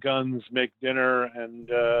away guns, make dinner, and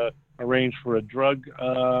arrange for a drug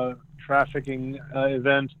trafficking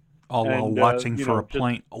event. All while watching for a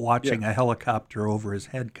plane, a helicopter over his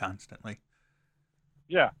head constantly.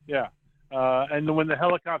 Yeah. And when the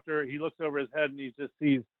helicopter, he looks over his head and he just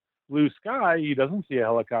sees blue sky. He doesn't see a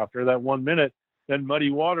helicopter that 1 minute. Then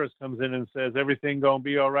Muddy Waters comes in and says, everything gonna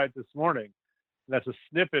be all right this morning. And that's a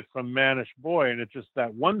snippet from Mannish Boy, and it's just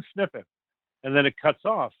that one snippet. And then it cuts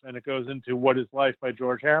off, and it goes into What Is Life by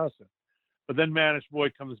George Harrison. But then Mannish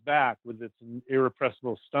Boy comes back with its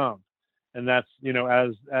irrepressible stomp. And that's,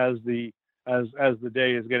 as the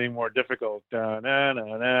day is getting more difficult, so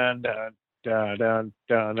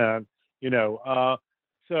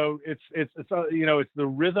it's the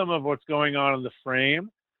rhythm of what's going on in the frame,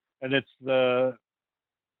 and it's the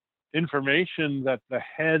information that the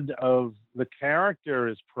head of the character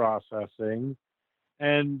is processing,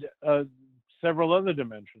 and several other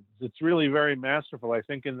dimensions. It's really very masterful. I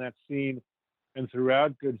think in that scene and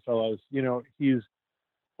throughout Goodfellas, he's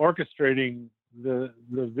orchestrating the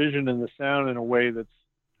vision and the sound in a way that's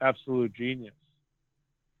absolute genius.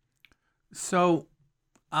 So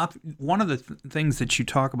one of the things that you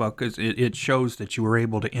talk about, because it shows that you were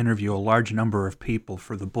able to interview a large number of people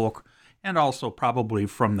for the book, and also probably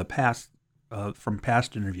from the past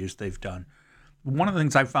interviews they've done. One of the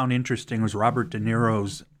things I found interesting was Robert De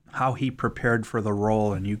Niro's, how he prepared for the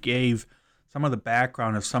role, and you gave some of the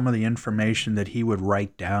background of some of the information that he would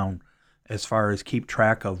write down as far as keep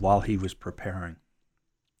track of while he was preparing.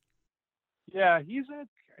 Yeah, he's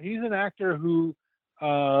an actor who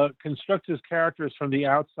constructs his characters from the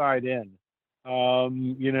outside in.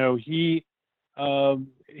 You know, he's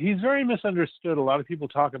very misunderstood. A lot of people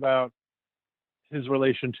talk about his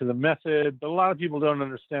relation to the method, but a lot of people don't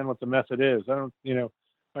understand what the method is.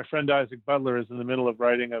 My friend Isaac Butler is in the middle of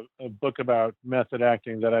writing a book about method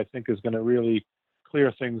acting that I think is going to really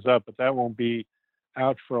clear things up, but that won't be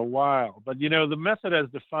out for a while. But, the method as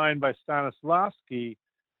defined by Stanislavski,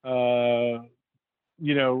 has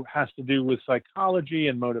to do with psychology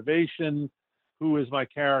and motivation. Who is my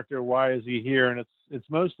character? Why is he here? And it's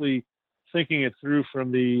mostly thinking it through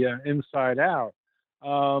from the inside out.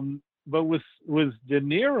 But with De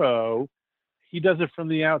Niro, he does it from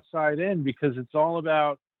the outside in, because it's all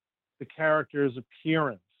about the character's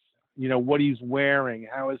appearance. What he's wearing,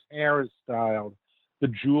 how his hair is styled, the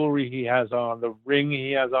jewelry he has on, the ring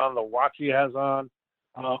he has on, the watch he has on,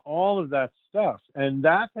 all of that stuff. And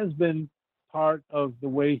that has been part of the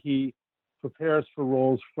way he prepares for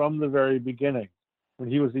roles from the very beginning. When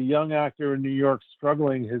he was a young actor in New York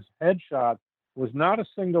struggling, his headshot was not a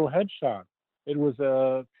single headshot. It was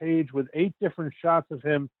a page with 8 different shots of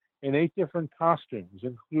him in 8 different costumes,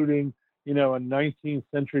 including, a 19th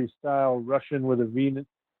century style Russian with a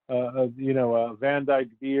Van Dyke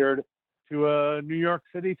beard to a New York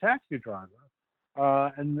City taxi driver.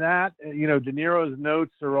 And that, De Niro's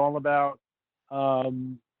notes are all about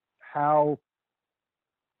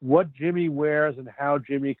what Jimmy wears and how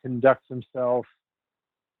Jimmy conducts himself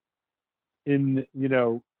in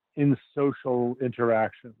social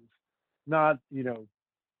interactions. Not,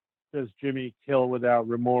 does Jimmy kill without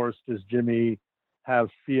remorse? Does Jimmy have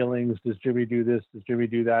feelings? Does Jimmy do this? Does Jimmy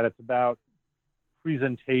do that? It's about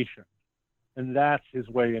presentation. And that's his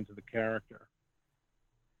way into the character.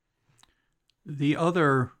 The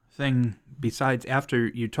other thing, besides, after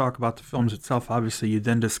you talk about the films itself, obviously you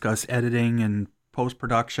then discuss editing and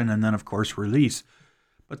post-production and then, of course, release.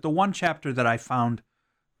 But the one chapter that I found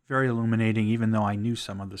very illuminating, even though I knew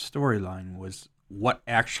some of the storyline, was what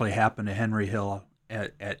actually happened to Henry Hill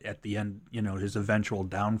at the end, his eventual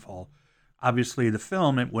downfall. Obviously, the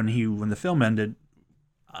film, when the film ended,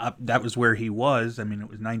 that was where he was. I mean, it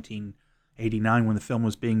was 1989 when the film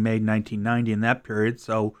was being made, 1990 in that period.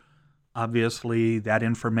 So obviously that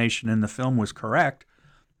information in the film was correct.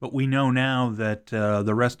 But we know now that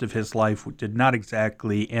the rest of his life did not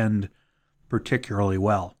exactly end particularly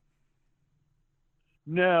well.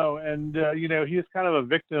 No, and, he was kind of a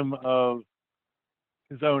victim of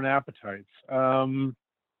his own appetites.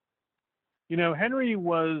 Henry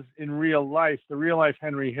was in real life, the real life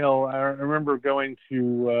Henry Hill. I remember going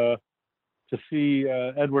to see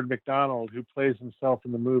Edward McDonald, who plays himself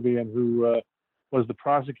in the movie and who was the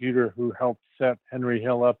prosecutor who helped set Henry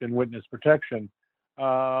Hill up in witness protection.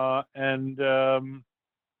 The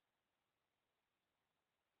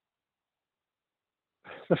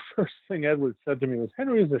first thing Edward said to me was,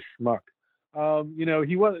 "Henry is a schmuck."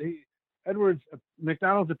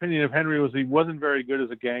 McDonald's opinion of Henry was he wasn't very good as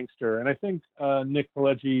a gangster, and I think Nick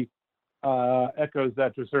Pileggi echoes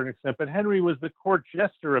that to a certain extent. But Henry was the court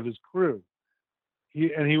jester of his crew.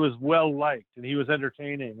 He was well liked, and he was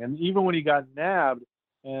entertaining. And even when he got nabbed,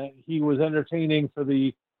 he was entertaining for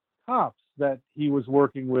the cops that he was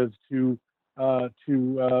working with to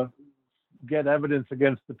get evidence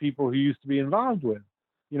against the people he used to be involved with.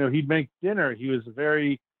 He'd make dinner. He was a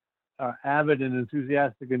very avid and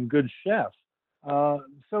enthusiastic and good chef.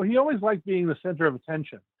 So he always liked being the center of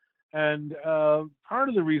attention. And part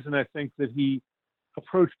of the reason I think that he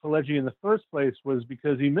approached Pileggi in the first place was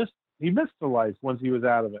because he missed the life once he was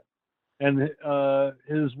out of it. And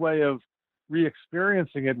his way of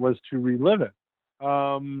re-experiencing it was to relive it.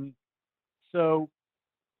 And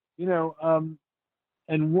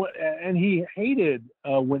he hated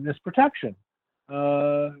witness protection.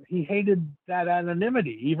 He hated that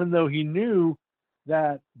anonymity, even though he knew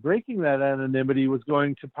that breaking that anonymity was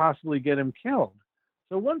going to possibly get him killed.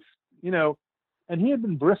 So once, and he had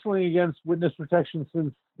been bristling against witness protection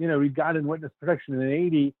since, he got in witness protection in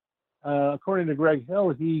 80. According to Greg Hill,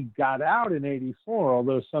 he got out in 84,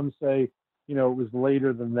 although some say, it was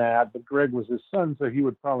later than that, but Greg was his son, so he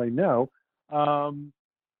would probably know. And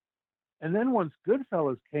then once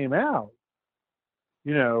Goodfellas came out,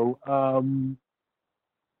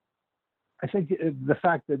 I think the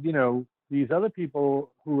fact that, these other people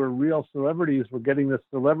who were real celebrities were getting this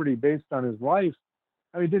celebrity based on his life,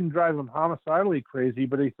 it didn't drive him homicidally crazy,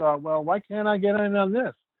 but he thought, well, why can't I get in on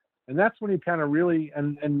this? And that's when he kind of really,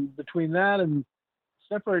 and between that and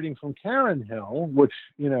separating from Karen Hill, which,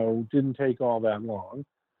 didn't take all that long,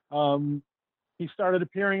 he started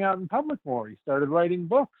appearing out in public more. He started writing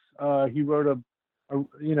books. He wrote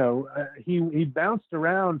he bounced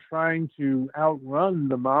around trying to outrun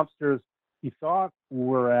the mobsters he thought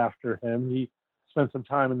were after him. He spent some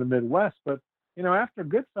time in the Midwest, but after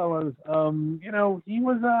Goodfellas, he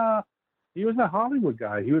was a Hollywood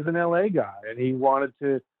guy. He was an LA guy, and he wanted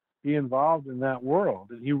to be involved in that world.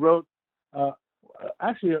 And he wrote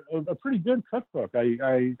actually a pretty good cookbook.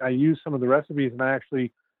 I used some of the recipes, and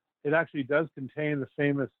it actually does contain the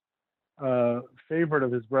famous favorite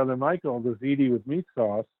of his brother Michael, the ziti with meat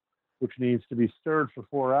sauce, which needs to be stirred for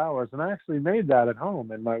 4 hours. And I actually made that at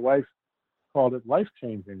home, and my wife called it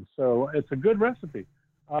life-changing. So it's a good recipe.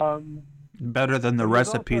 Better than the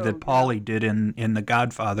recipe that Paulie did in The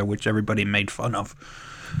Godfather, which everybody made fun of.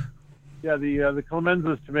 Yeah, the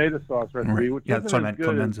Clemenza's tomato sauce recipe, which isn't as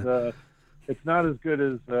good as, it's not as good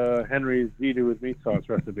as Henry's ziti with meat sauce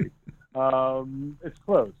recipe. It's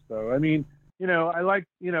close, though. I mean, I like,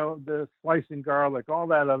 the slicing garlic, all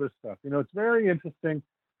that other stuff. It's very interesting.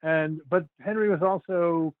 But Henry was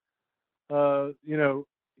also,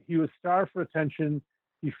 he was starved for attention.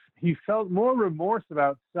 He felt more remorse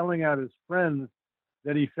about selling out his friends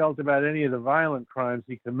than he felt about any of the violent crimes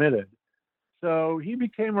he committed. So he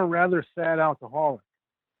became a rather sad alcoholic.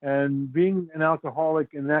 And being an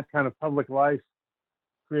alcoholic in that kind of public life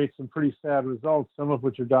creates some pretty sad results, some of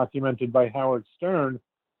which are documented by Howard Stern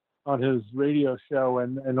on his radio show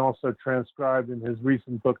and also transcribed in his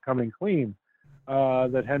recent book, Coming Clean,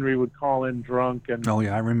 that Henry would call in drunk. And oh,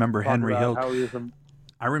 yeah, I remember Henry Hill.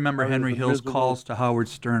 I remember Henry Hill's miserable calls to Howard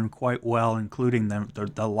Stern quite well, including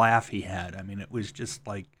the laugh he had. I mean, it was just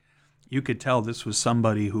like, you could tell this was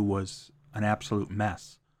somebody who was an absolute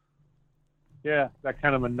mess. Yeah, that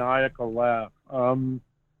kind of maniacal laugh.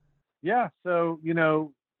 Yeah, so,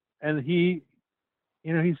 and he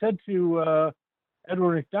said to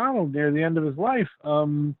Edward McDonald near the end of his life,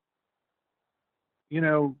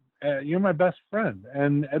 you're my best friend.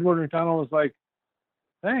 And Edward McDonald was like,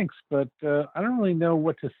 thanks, but I don't really know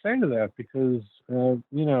what to say to that because,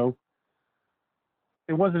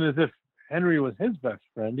 it wasn't as if Henry was his best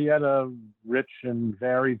friend. He had a rich and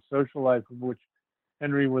varied social life of which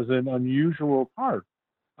Henry was an unusual part.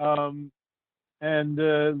 And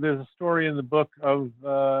there's a story in the book of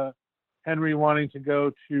Henry wanting to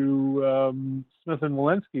go to Smith &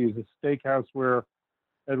 Wollensky's, a steakhouse where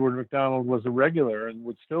Edward McDonald was a regular and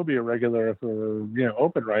would still be a regular if it were,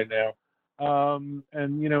 open right now. And,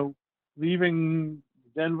 leaving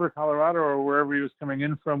Denver, Colorado, or wherever he was coming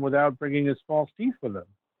in from without bringing his false teeth with him.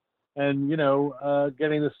 And,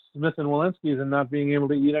 getting to Smith & Wollensky's and not being able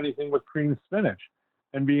to eat anything with creamed spinach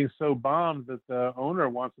and being so bombed that the owner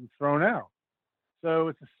wants him thrown out. So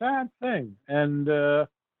it's a sad thing. And,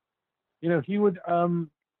 he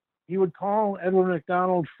would call Edward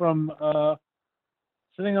McDonald from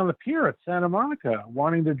sitting on the pier at Santa Monica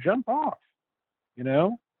wanting to jump off,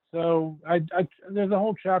 So there's a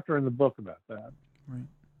whole chapter in the book about that. Right.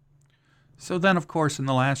 So then, of course, in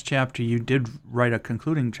the last chapter, you did write a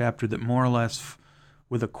concluding chapter that more or less,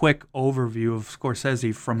 with a quick overview of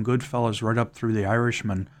Scorsese from Goodfellas right up through The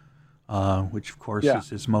Irishman, which, of course, is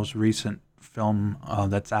his most recent film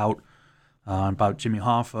that's out about Jimmy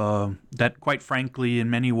Hoffa, that, quite frankly, in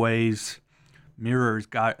many ways, mirrors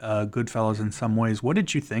Goodfellas in some ways. What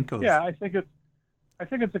did you think of? Yeah, I think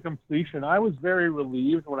it's a completion. I was very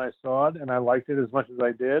relieved when I saw it, and I liked it as much as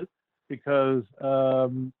I did because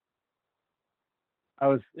I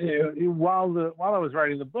was while I was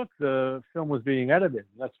writing the book, the film was being edited.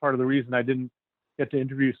 That's part of the reason I didn't get to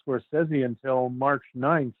interview Scorsese until March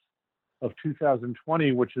 9th of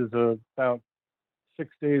 2020, which is about 6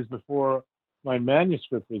 days before my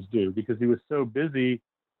manuscript was due, because he was so busy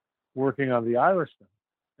working on The Irishman.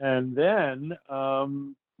 And then,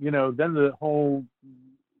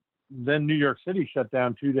 then New York City shut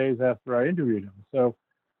down 2 days after I interviewed him. So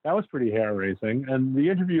that was pretty hair-raising. And the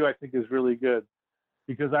interview, I think, is really good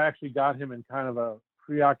because I actually got him in kind of a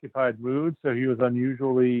preoccupied mood. So he was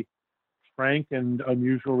unusually frank and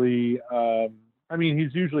unusually,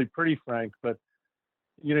 he's usually pretty frank, but,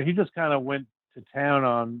 he just kind of went to town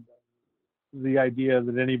on the idea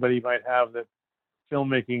that anybody might have that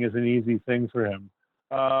filmmaking is an easy thing for him.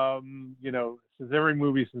 Since every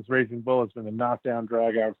movie since Raging Bull has been a knockdown,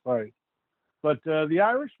 drag-out fight. But The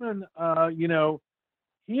Irishman,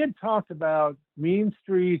 he had talked about Mean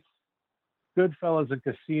Streets, Goodfellas, and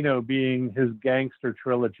Casino being his gangster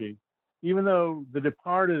trilogy. Even though The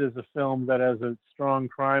Departed is a film that has a strong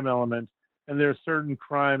crime element, and there's a certain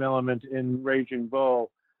crime element in Raging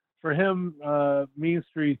Bull, for him, Mean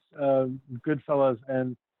Streets, Goodfellas,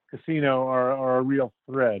 and Casino are a real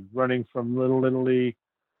thread running from Little Italy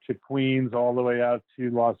to Queens all the way out to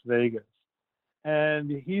Las Vegas.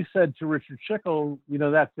 And he said to Richard Schickel,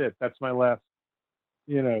 that's it. That's my last,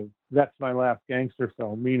 That's My Last Gangster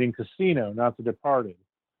Film, meaning Casino, not The Departed,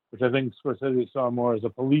 which I think Scorsese saw more as a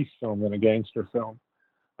police film than a gangster film.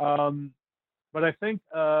 But I think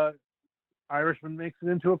Irishman makes it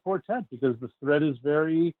into a quartet because the thread is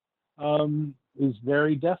very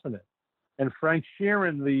definite. And Frank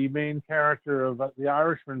Sheeran, the main character of The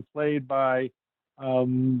Irishman, played by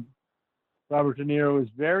Robert De Niro, is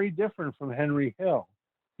very different from Henry Hill.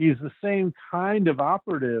 He's the same kind of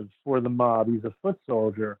operative for the mob. He's a foot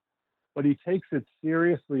soldier, but he takes it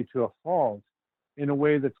seriously to a fault in a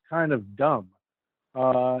way that's kind of dumb.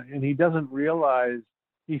 And he doesn't realize,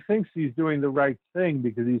 he thinks he's doing the right thing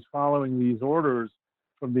because he's following these orders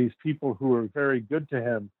from these people who are very good to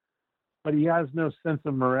him. But he has no sense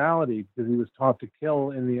of morality because he was taught to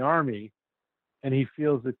kill in the army, and he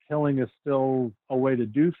feels that killing is still a way to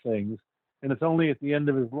do things. And it's only at the end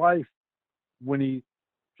of his life when he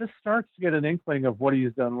just starts to get an inkling of what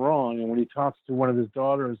he's done wrong. And when he talks to one of his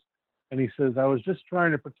daughters and he says, I was just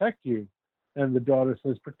trying to protect you. And the daughter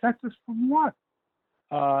says, protect us from what?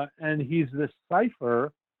 And he's this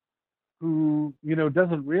cipher who,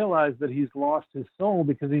 doesn't realize that he's lost his soul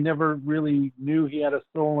because he never really knew he had a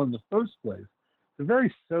soul in the first place. It's a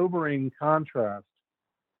very sobering contrast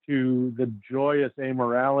to the joyous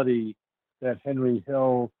amorality that Henry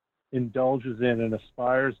Hill indulges in and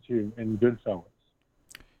aspires to in Goodfellas.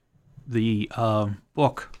 The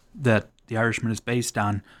book that The Irishman is based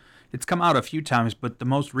on, it's come out a few times, but the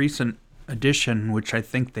most recent edition, which I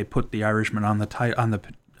think they put The Irishman on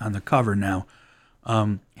the cover now,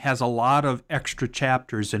 has a lot of extra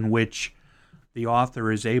chapters in which the author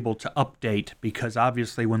is able to update, because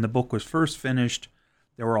obviously when the book was first finished,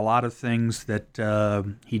 there were a lot of things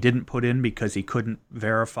that he didn't put in because he couldn't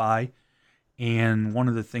verify. And one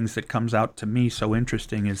of the things that comes out to me so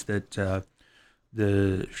interesting is that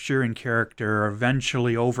the Sheeran character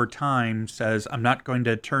eventually over time says, I'm not going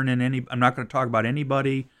to talk about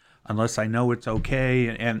anybody unless I know it's okay.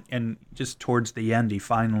 And just towards the end, he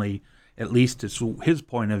finally, at least it's his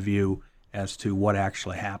point of view as to what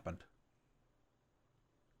actually happened.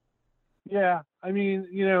 Yeah, I mean,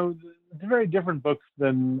 it's a very different book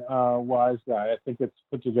than Wise Guy. I think it's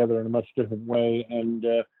put together in a much different way. And,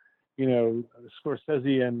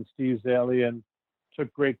 Scorsese and Steve Zaillian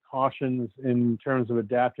took great cautions in terms of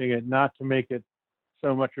adapting it, not to make it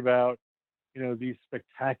so much about, these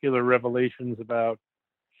spectacular revelations about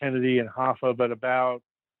Kennedy and Hoffa, but about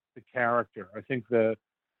the character. I think the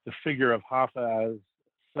figure of Hoffa as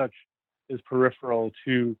such is peripheral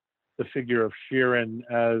to the figure of Sheeran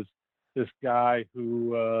as this guy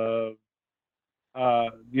who,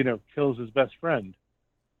 kills his best friend.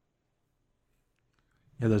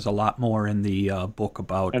 Yeah, there's a lot more in the book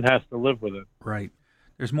about... And has to live with it. Right.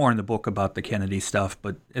 There's more in the book about the Kennedy stuff,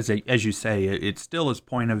 but as you say, it's still his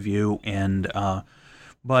point of view, and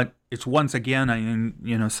but it's once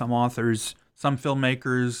again, some authors, some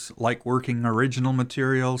filmmakers like working original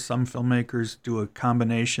material, some filmmakers do a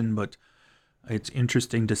combination, but it's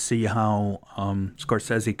interesting to see how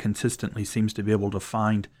Scorsese consistently seems to be able to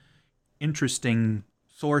find interesting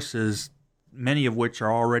sources, many of which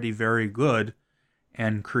are already very good,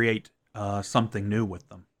 and create something new with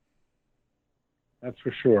them. That's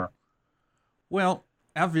for sure. Well,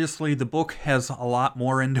 obviously the book has a lot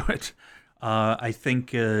more into it. I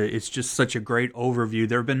think it's just such a great overview.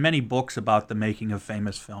 There have been many books about the making of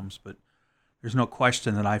famous films, but there's no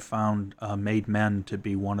question that I found Made Men to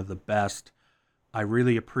be one of the best. I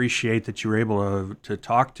really appreciate that you were able to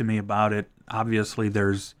talk to me about it. Obviously,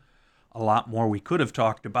 there's a lot more we could have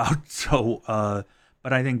talked about, so...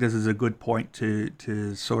 But I think this is a good point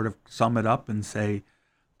to sort of sum it up and say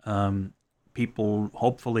people,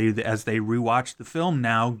 hopefully, as they rewatch the film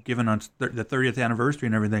now, given on the 30th anniversary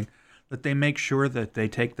and everything, that they make sure that they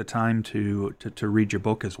take the time to read your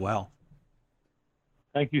book as well.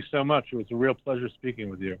 Thank you so much. It was a real pleasure speaking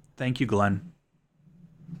with you. Thank you, Glenn.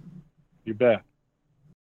 You bet.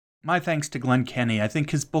 My thanks to Glenn Kenny. I think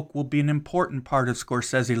his book will be an important part of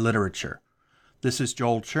Scorsese literature. This is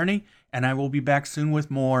Joel Cherney, and I will be back soon with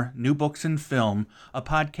more New Books in Film, a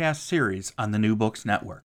podcast series on the New Books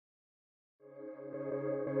Network.